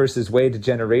 Roe versus Wade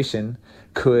generation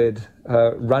could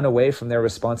run away from their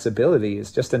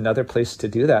responsibilities. Just another place to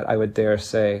do that, I would dare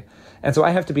say. And so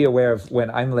I have to be aware of when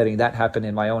I'm letting that happen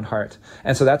in my own heart.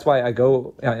 And so that's why I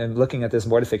go and looking at this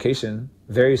mortification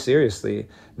very seriously,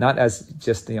 not as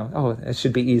just, it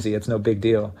should be easy, it's no big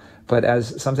deal, but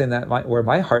as something where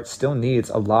my heart still needs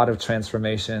a lot of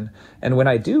transformation. And when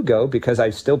I do go, because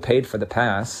I've still paid for the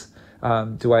pass,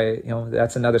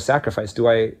 that's another sacrifice. Do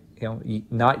I,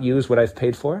 not use what I've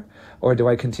paid for? Or do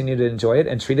I continue to enjoy it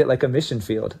and treat it like a mission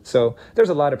field? So there's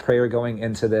a lot of prayer going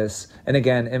into this. And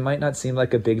again, it might not seem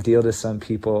like a big deal to some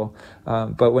people,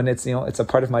 but when it's a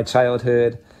part of my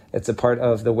childhood, it's a part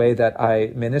of the way that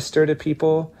I minister to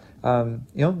people.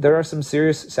 there are some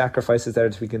serious sacrifices that are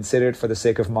to be considered for the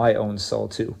sake of my own soul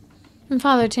too. And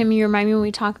Father Tim, you remind me when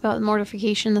we talk about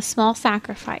mortification, the small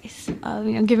sacrifice of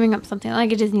giving up something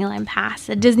like a Disneyland pass,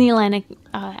 a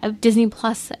a Disney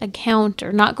Plus account,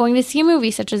 or not going to see a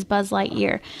movie such as Buzz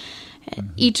Lightyear.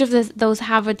 Each of those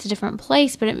have its different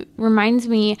place, but it reminds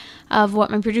me of what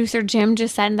my producer Jim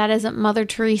just said, and that is Mother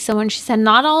Teresa when she said,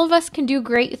 not all of us can do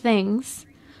great things,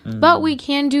 but we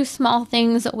can do small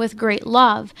things with great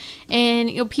love.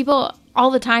 And, people all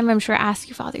the time, I'm sure, ask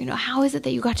you, Father, how is it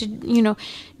that you got to,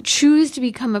 choose to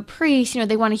become a priest?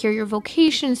 They want to hear your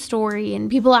vocation story. And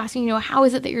people asking, how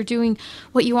is it that you're doing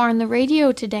what you are on the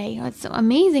radio today? It's so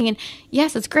amazing. And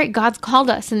yes, it's great. God's called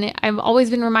us. And I've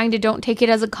always been reminded, don't take it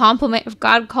as a compliment if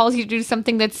God calls you to do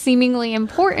something that's seemingly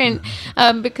important,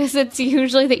 because it's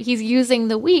usually that he's using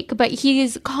the weak. But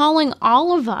he's calling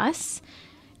all of us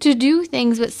to do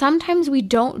things, but sometimes we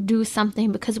don't do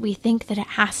something because we think that it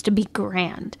has to be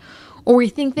grand, or we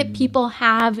think that people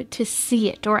have to see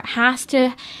it, or it has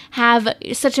to have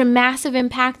such a massive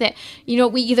impact that,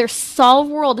 we either solve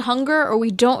world hunger or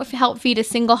we don't help feed a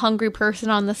single hungry person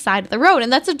on the side of the road.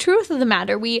 And that's the truth of the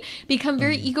matter. We become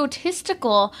very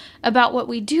egotistical about what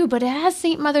we do. But as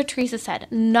St. Mother Teresa said,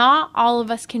 not all of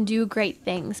us can do great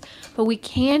things, but we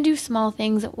can do small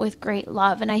things with great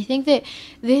love. And I think that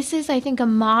this is, a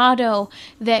motto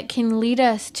that can lead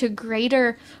us to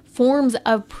greater forms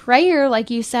of prayer, like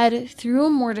you said, through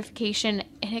mortification.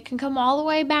 And it can come all the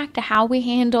way back to how we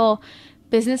handle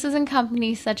businesses and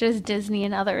companies such as Disney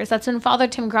and others. That's when Father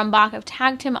Tim Grumbach. I've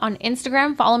tagged him on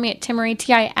Instagram. Follow me at Timmerie,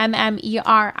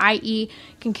 Timmerie. You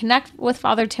can connect with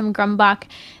Father Tim Grumbach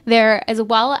there, as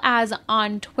well as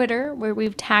on Twitter, where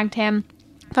we've tagged him.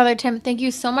 Father Tim, thank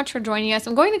you so much for joining us.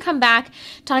 I'm going to come back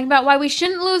talking about why we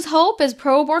shouldn't lose hope as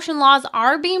pro-abortion laws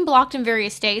are being blocked in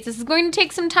various states. This is going to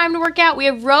take some time to work out. We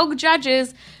have rogue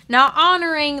judges not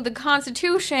honoring the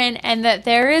Constitution, and that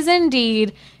there is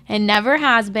indeed, and never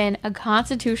has been, a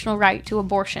constitutional right to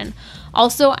abortion.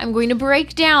 Also, I'm going to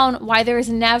break down why there is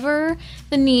never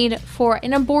the need for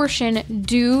an abortion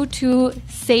due to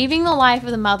saving the life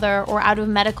of the mother or out of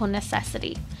medical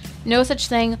necessity. No such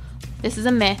thing. This is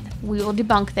a myth. We will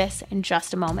debunk this in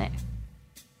just a moment.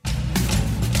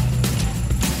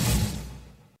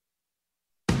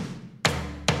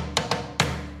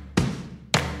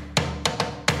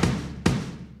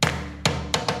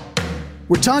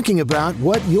 We're talking about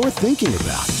what you're thinking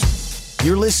about.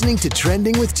 You're listening to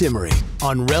Trending with Timmerie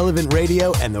on Relevant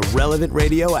Radio and the Relevant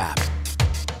Radio app.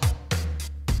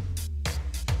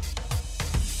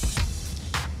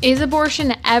 Is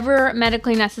abortion ever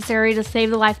medically necessary to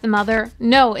save the life of the mother?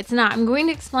 No, it's not. I'm going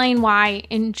to explain why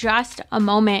in just a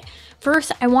moment.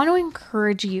 First, I want to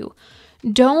encourage you.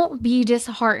 Don't be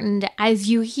disheartened as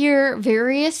you hear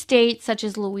various states such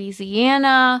as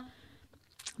Louisiana,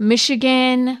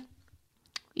 Michigan,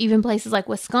 even places like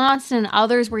Wisconsin and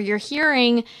others, where you're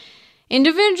hearing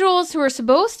individuals who are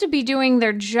supposed to be doing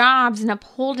their jobs and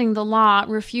upholding the law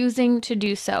refusing to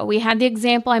do so. We had the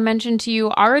example I mentioned to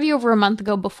you already over a month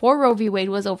ago before Roe v. Wade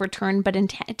was overturned, but in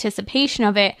anticipation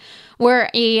of it, where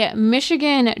a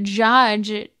Michigan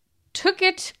judge took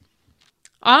it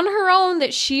on her own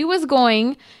that she was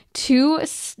going to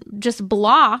just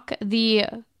block the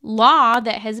law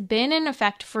that has been in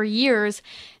effect for years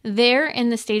there in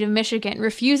the state of Michigan,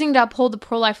 refusing to uphold the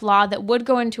pro-life law that would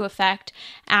go into effect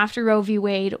after Roe v.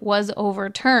 Wade was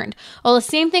overturned. Well, the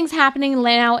same thing's happening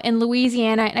now in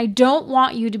Louisiana, and I don't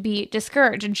want you to be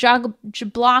discouraged. A judge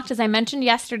blocked, as I mentioned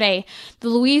yesterday, the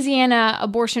Louisiana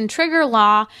abortion trigger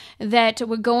law that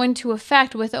would go into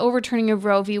effect with the overturning of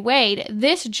Roe v. Wade.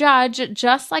 This judge,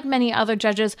 just like many other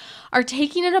judges, are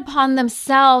taking it upon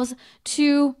themselves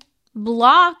to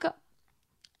block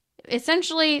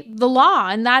essentially the law,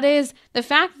 and that is the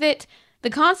fact that the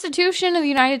Constitution of the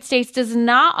United States does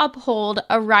not uphold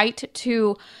a right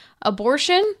to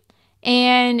abortion,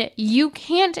 and you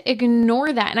can't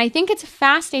ignore that. And I think it's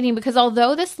fascinating because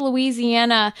although this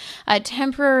Louisiana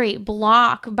temporary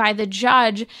block by the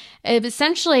judge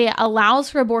essentially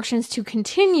allows for abortions to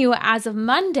continue as of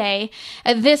Monday,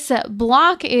 this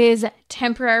block is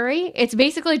temporary. It's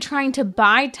basically trying to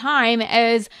buy time,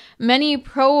 as many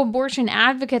pro-abortion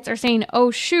advocates are saying, oh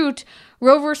shoot,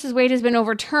 Roe versus Wade has been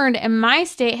overturned and my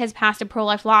state has passed a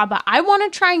pro-life law, but I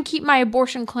want to try and keep my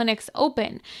abortion clinics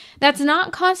open. That's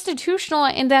not constitutional,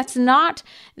 and that's not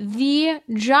the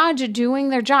judge doing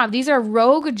their job. These are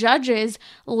rogue judges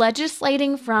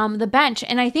legislating from the bench.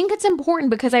 And I think it's important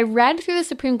because I read through the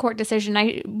Supreme Court decision.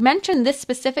 I mentioned this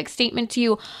specific statement to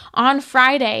you on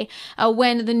Friday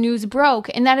when the news broke,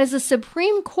 and that is the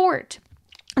Supreme Court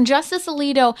Justice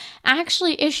Alito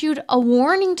actually issued a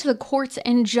warning to the courts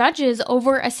and judges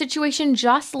over a situation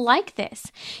just like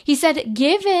this. He said,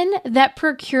 given that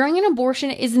procuring an abortion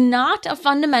is not a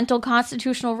fundamental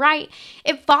constitutional right,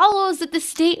 it follows that the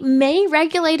state may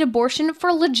regulate abortion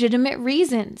for legitimate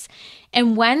reasons.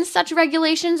 And when such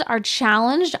regulations are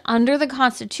challenged under the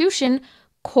Constitution,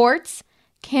 courts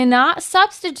cannot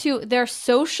substitute their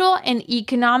social and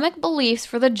economic beliefs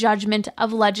for the judgment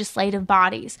of legislative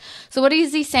bodies. So what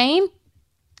is he saying?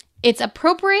 It's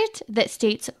appropriate that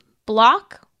states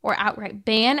block or outright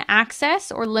ban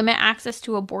access or limit access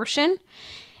to abortion.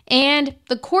 And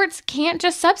the courts can't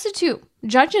just substitute.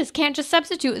 Judges can't just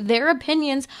substitute their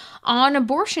opinions on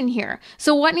abortion here.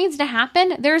 So what needs to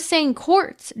happen? They're saying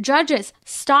courts, judges,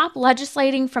 stop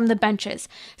legislating from the benches.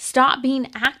 Stop being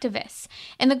activists.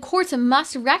 And the courts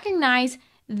must recognize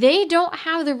they don't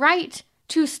have the right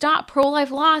to stop pro-life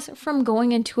laws from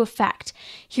going into effect.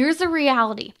 Here's the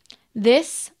reality.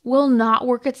 This will not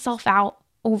work itself out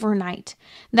overnight.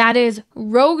 That is,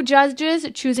 rogue judges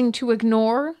choosing to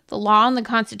ignore the law and the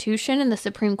Constitution and the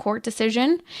Supreme Court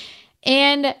decision.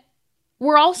 And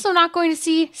we're also not going to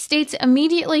see states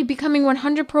immediately becoming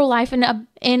 100% pro-life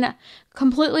and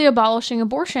completely abolishing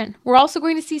abortion. We're also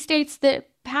going to see states that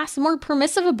pass more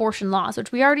permissive abortion laws,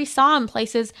 which we already saw in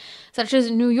places such as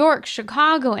New York,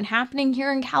 Chicago, and happening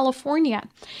here in California.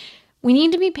 We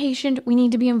need to be patient. We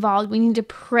need to be involved. We need to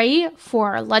pray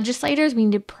for our legislators. We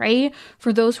need to pray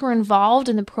for those who are involved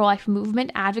in the pro-life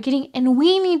movement, advocating, and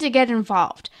we need to get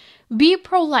involved. Be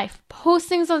pro-life. Post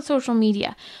things on social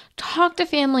media. Talk to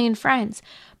family and friends.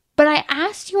 But I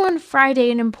asked you on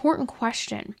Friday an important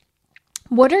question.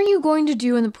 What are you going to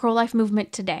do in the pro-life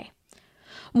movement today?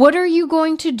 What are you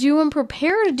going to do and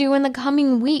prepare to do in the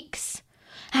coming weeks?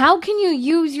 How can you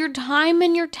use your time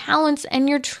and your talents and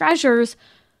your treasures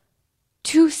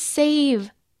to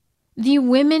save the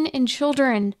women and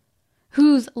children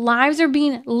whose lives are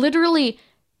being literally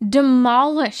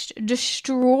demolished,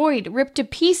 destroyed, ripped to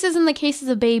pieces in the cases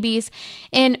of babies,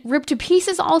 and ripped to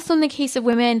pieces also in the case of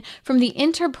women from the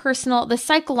interpersonal, the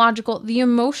psychological, the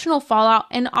emotional fallout,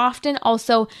 and often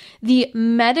also the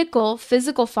medical,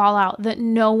 physical fallout that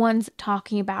no one's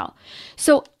talking about.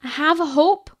 So have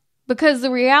hope. Because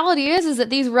the reality is that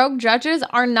these rogue judges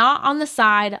are not on the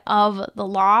side of the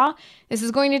law. This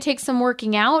is going to take some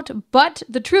working out. But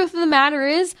the truth of the matter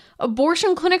is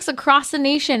abortion clinics across the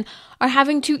nation are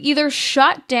having to either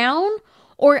shut down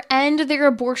or end their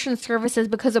abortion services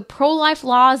because of pro-life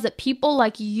laws that people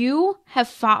like you have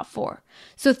fought for.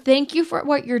 So thank you for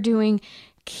what you're doing.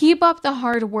 Keep up the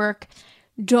hard work.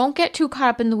 Don't get too caught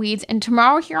up in the weeds. And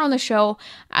tomorrow here on the show,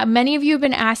 many of you have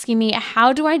been asking me,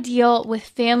 how do I deal with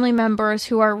family members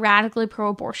who are radically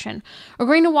pro-abortion? We're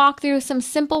going to walk through some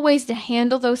simple ways to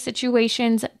handle those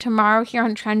situations tomorrow here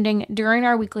on Trending during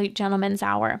our weekly Gentleman's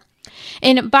Hour.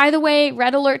 And by the way,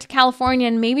 red alert to California,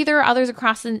 and maybe there are others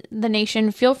across the nation.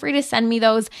 Feel free to send me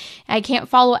those. I can't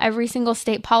follow every single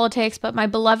state politics, but my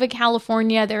beloved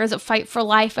California, there is a fight for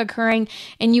life occurring,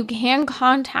 and you can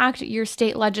contact your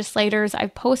state legislators.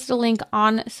 I've posted a link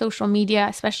on social media,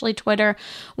 especially Twitter,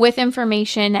 with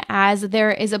information as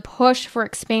there is a push for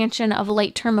expansion of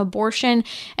late-term abortion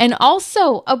and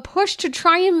also a push to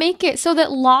try and make it so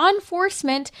that law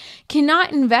enforcement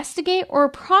cannot investigate or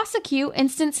prosecute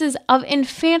instances of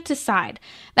infanticide.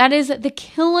 That is the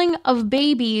killing of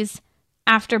babies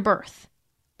after birth.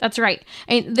 That's right.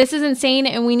 This is insane,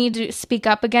 and we need to speak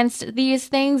up against these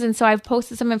things. And so I've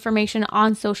posted some information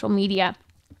on social media.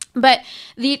 But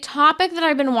the topic that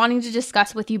I've been wanting to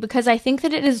discuss with you, because I think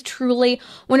that it is truly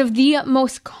one of the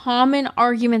most common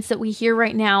arguments that we hear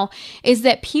right now, is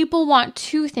that people want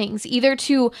two things: either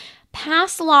to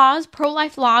pass laws,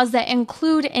 pro-life laws, that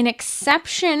include an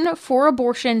exception for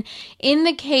abortion in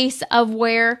the case of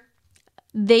where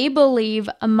they believe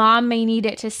a mom may need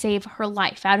it to save her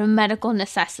life out of medical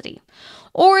necessity.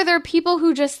 Or there are people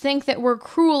who just think that we're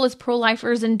cruel as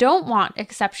pro-lifers and don't want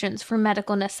exceptions for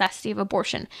medical necessity of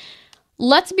abortion.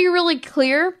 Let's be really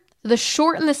clear. The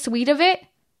short and the sweet of it,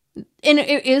 and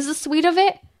it is the sweet of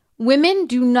it, women,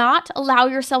 do not allow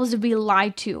yourselves to be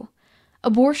lied to.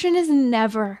 Abortion is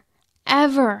never,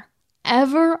 ever,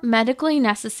 ever medically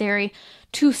necessary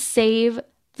to save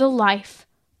the life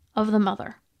of the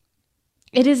mother.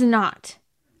 It is not.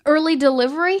 Early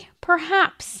delivery?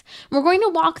 Perhaps. We're going to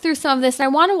walk through some of this, and I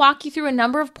want to walk you through a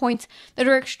number of points that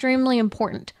are extremely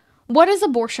important. What is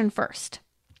abortion first?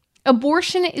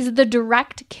 Abortion is the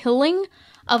direct killing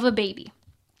of a baby.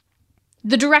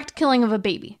 The direct killing of a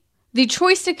baby. The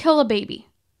choice to kill a baby.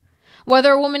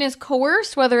 Whether a woman is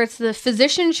coerced, whether it's the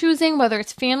physician choosing, whether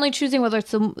it's family choosing, whether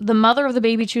it's the mother of the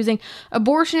baby choosing,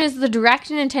 abortion is the direct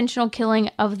and intentional killing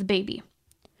of the baby.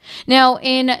 Now,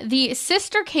 in the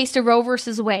sister case to Roe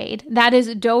versus Wade, that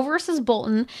is Doe versus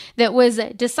Bolton, that was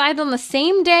decided on the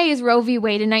same day as Roe v.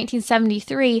 Wade in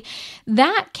 1973,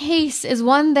 that case is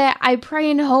one that I pray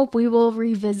and hope we will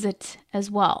revisit as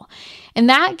well. And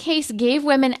that case gave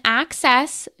women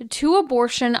access to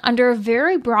abortion under a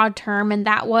very broad term, and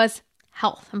that was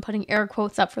health. I'm putting air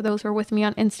quotes up for those who are with me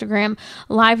on Instagram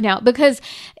Live now, because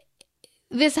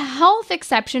this health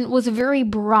exception was very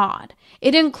broad.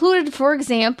 It included, for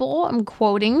example, I'm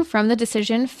quoting from the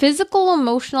decision, physical,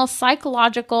 emotional,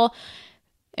 psychological,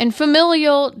 and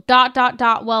familial ...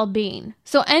 well-being.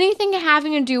 So anything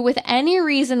having to do with any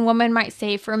reason women might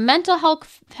say for mental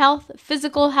health,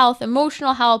 physical health,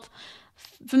 emotional health,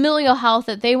 familial health,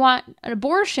 that they want an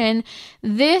abortion,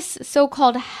 this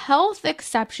so-called health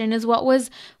exception is what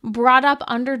was brought up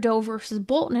under Doe versus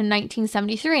Bolton in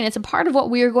 1973, and it's a part of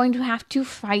what we are going to have to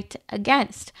fight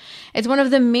against. It's one of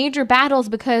the major battles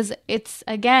because it's,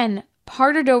 again,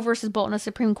 part of Doe versus Bolton, a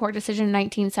Supreme Court decision in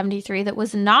 1973 that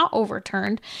was not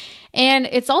overturned, and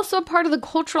it's also a part of the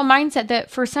cultural mindset that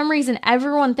for some reason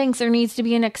everyone thinks there needs to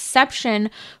be an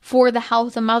exception for the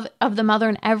health of the mother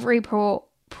in every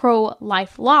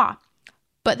pro-life law,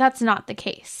 but that's not the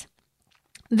case.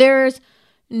 There's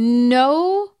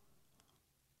no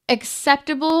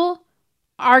acceptable,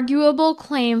 arguable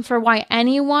claim for why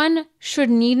anyone should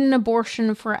need an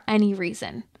abortion for any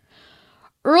reason.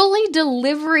 Early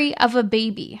delivery of a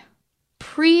baby,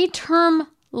 preterm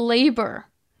labor,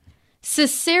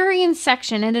 cesarean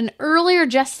section at an earlier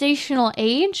gestational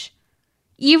age,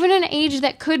 even an age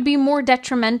that could be more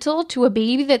detrimental to a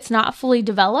baby that's not fully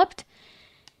developed,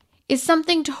 is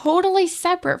something totally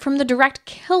separate from the direct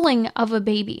killing of a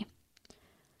baby.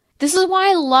 This is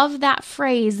why I love that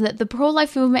phrase that the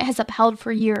pro-life movement has upheld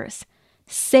for years.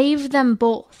 Save them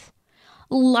both.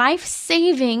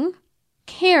 Life-saving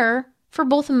care for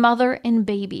both mother and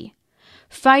baby.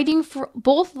 Fighting for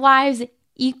both lives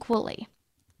equally.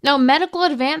 Now, medical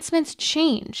advancements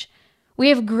change. We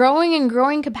have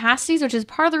growing capacities, which is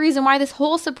part of the reason why this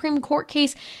whole Supreme Court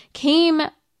case came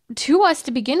to us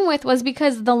to begin with, was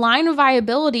because the line of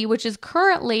viability, which is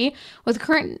currently, with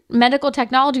current medical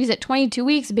technologies at 22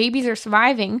 weeks, babies are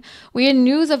surviving. We had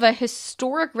news of a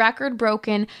historic record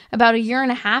broken about a year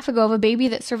and a half ago of a baby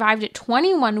that survived at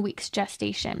 21 weeks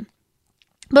gestation.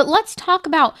 But let's talk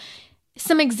about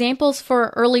some examples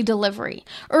for early delivery.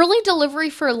 Early delivery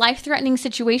for life-threatening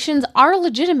situations are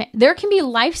legitimate. There can be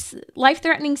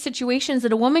life-threatening situations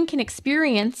that a woman can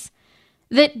experience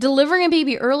that delivering a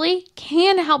baby early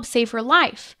can help save her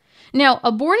life. Now,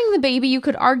 aborting the baby, you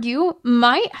could argue,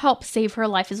 might help save her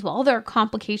life as well. There are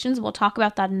complications. We'll talk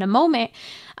about that in a moment.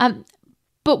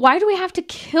 But why do we have to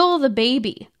kill the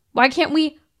baby? Why can't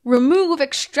we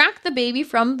extract the baby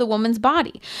from the woman's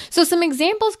body? So some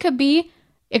examples could be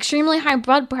extremely high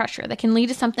blood pressure that can lead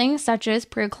to something such as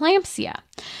preeclampsia.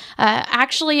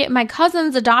 Actually, my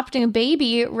cousin's adopting a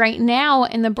baby right now,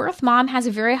 and the birth mom has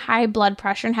a very high blood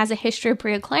pressure and has a history of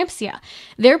preeclampsia.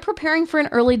 They're preparing for an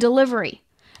early delivery,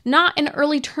 not an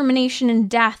early termination and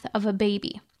death of a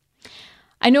baby.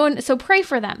 I know, so pray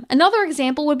for them. Another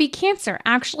example would be cancer.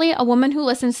 Actually, a woman who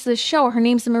listens to this show, her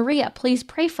name's Maria. Please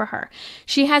pray for her.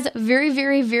 She has a very,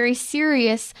 very, very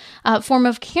serious form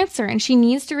of cancer, and she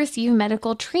needs to receive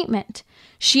medical treatment.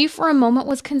 She, for a moment,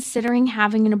 was considering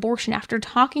having an abortion. After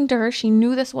talking to her, she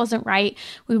knew this wasn't right.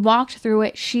 We walked through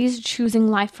it. She's choosing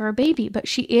life for her baby, but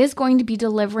she is going to be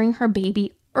delivering her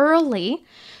baby early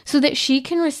so that she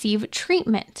can receive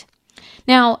treatment.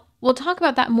 Now, we'll talk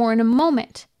about that more in a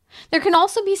moment. There can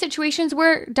also be situations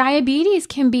where diabetes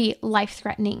can be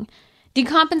life-threatening.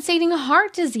 Decompensating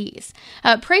heart disease.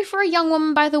 Pray for a young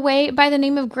woman, by the way, by the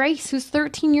name of Grace, who's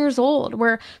 13 years old,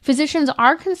 where physicians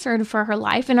are concerned for her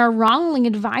life and are wrongly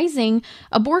advising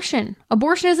abortion.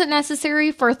 Abortion isn't necessary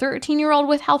for a 13-year-old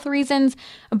with health reasons.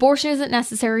 Abortion isn't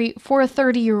necessary for a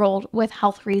 30-year-old with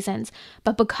health reasons.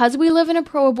 But because we live in a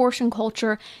pro-abortion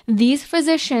culture, these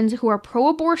physicians who are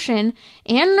pro-abortion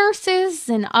and nurses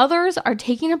and others are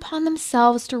taking upon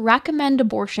themselves to recommend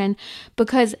abortion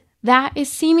because that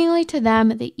is seemingly to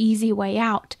them the easy way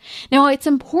out. Now, it's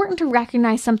important to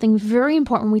recognize something very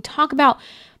important when we talk about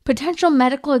potential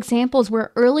medical examples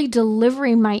where early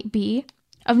delivery might be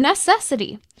of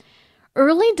necessity.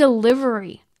 Early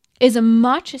delivery is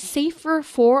much safer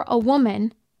for a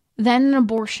woman than an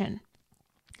abortion.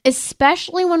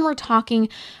 especially when we're talking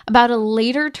about a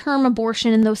later term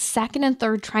abortion in those second and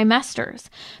third trimesters.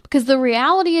 Because the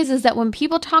reality is that when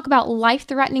people talk about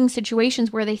life-threatening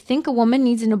situations where they think a woman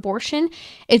needs an abortion,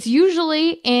 it's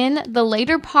usually in the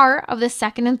later part of the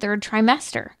second and third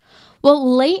trimester.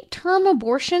 Well, late-term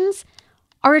abortions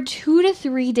are a 2 to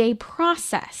 3 day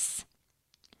process.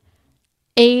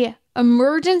 A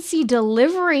emergency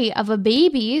delivery of a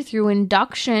baby through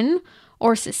induction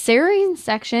or cesarean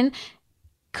section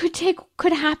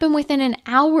could happen within an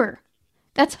hour.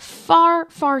 That's far,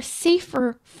 far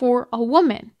safer for a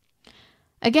woman.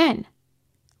 Again,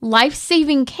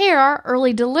 life-saving care,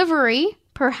 early delivery,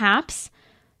 perhaps,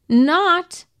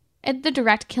 not at the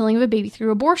direct killing of a baby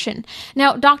through abortion.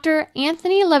 Now, Dr.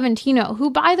 Anthony Levantino, who,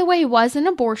 by the way, was an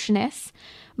abortionist,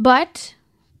 but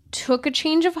took a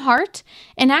change of heart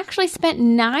and actually spent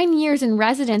 9 years in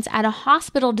residence at a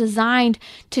hospital designed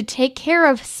to take care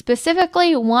of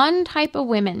specifically one type of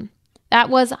women. That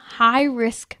was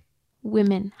high-risk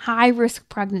women, high-risk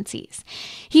pregnancies.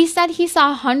 He said he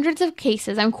saw hundreds of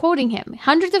cases, I'm quoting him,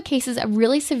 hundreds of cases of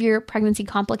really severe pregnancy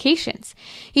complications.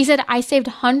 He said, I saved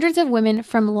hundreds of women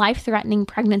from life-threatening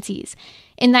pregnancies.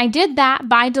 And I did that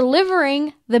by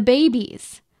delivering the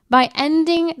babies, by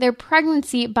ending their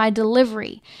pregnancy by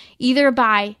delivery, either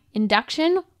by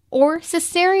induction or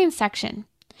cesarean section.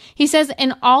 He says,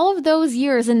 in all of those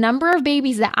years, the number of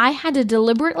babies that I had to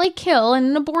deliberately kill in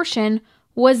an abortion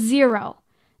was 0.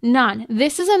 None.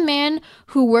 This is a man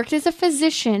who worked as a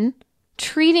physician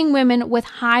treating women with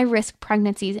high-risk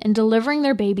pregnancies and delivering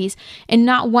their babies, and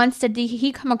not once did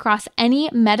he come across any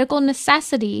medical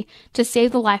necessity to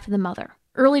save the life of the mother.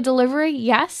 Early delivery,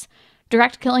 yes.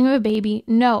 Direct killing of a baby,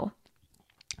 no.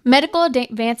 Medical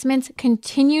advancements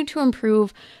continue to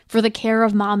improve for the care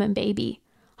of mom and baby.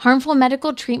 Harmful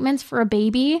medical treatments for a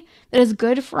baby that is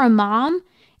good for a mom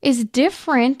is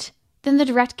different than the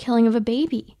direct killing of a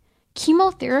baby.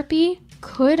 Chemotherapy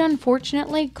could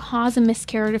unfortunately cause a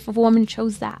miscarriage if a woman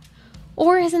chose that.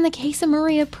 Or, as in the case of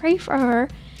Maria, pray for her,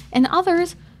 and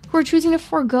others who are choosing to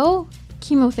forego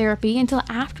chemotherapy until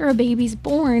after a baby's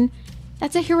born.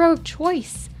 That's a heroic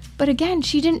choice. But again,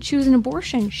 she didn't choose an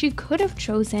abortion. She could have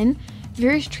chosen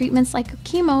various treatments like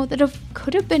chemo that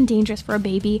could have been dangerous for a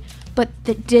baby, but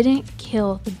that didn't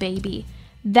kill the baby.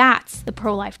 That's the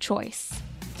pro-life choice.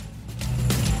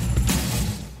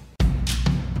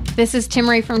 This is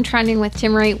Timmerie from Trending with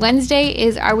Timmerie. Wednesday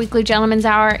is our weekly Gentleman's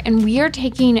Hour, and we are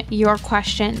taking your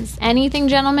questions. Anything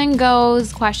gentleman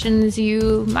goes, questions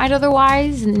you might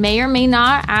otherwise and may or may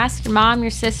not ask your mom,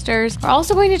 your sisters. We're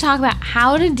also going to talk about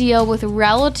how to deal with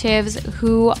relatives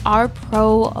who are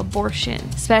pro-abortion,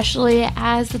 especially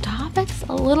as the topic's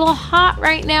a little hot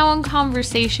right now in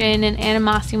conversation and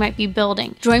animosity might be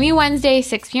building. Join me Wednesday,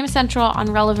 6 p.m. Central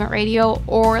on Relevant Radio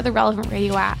or the Relevant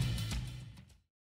Radio app.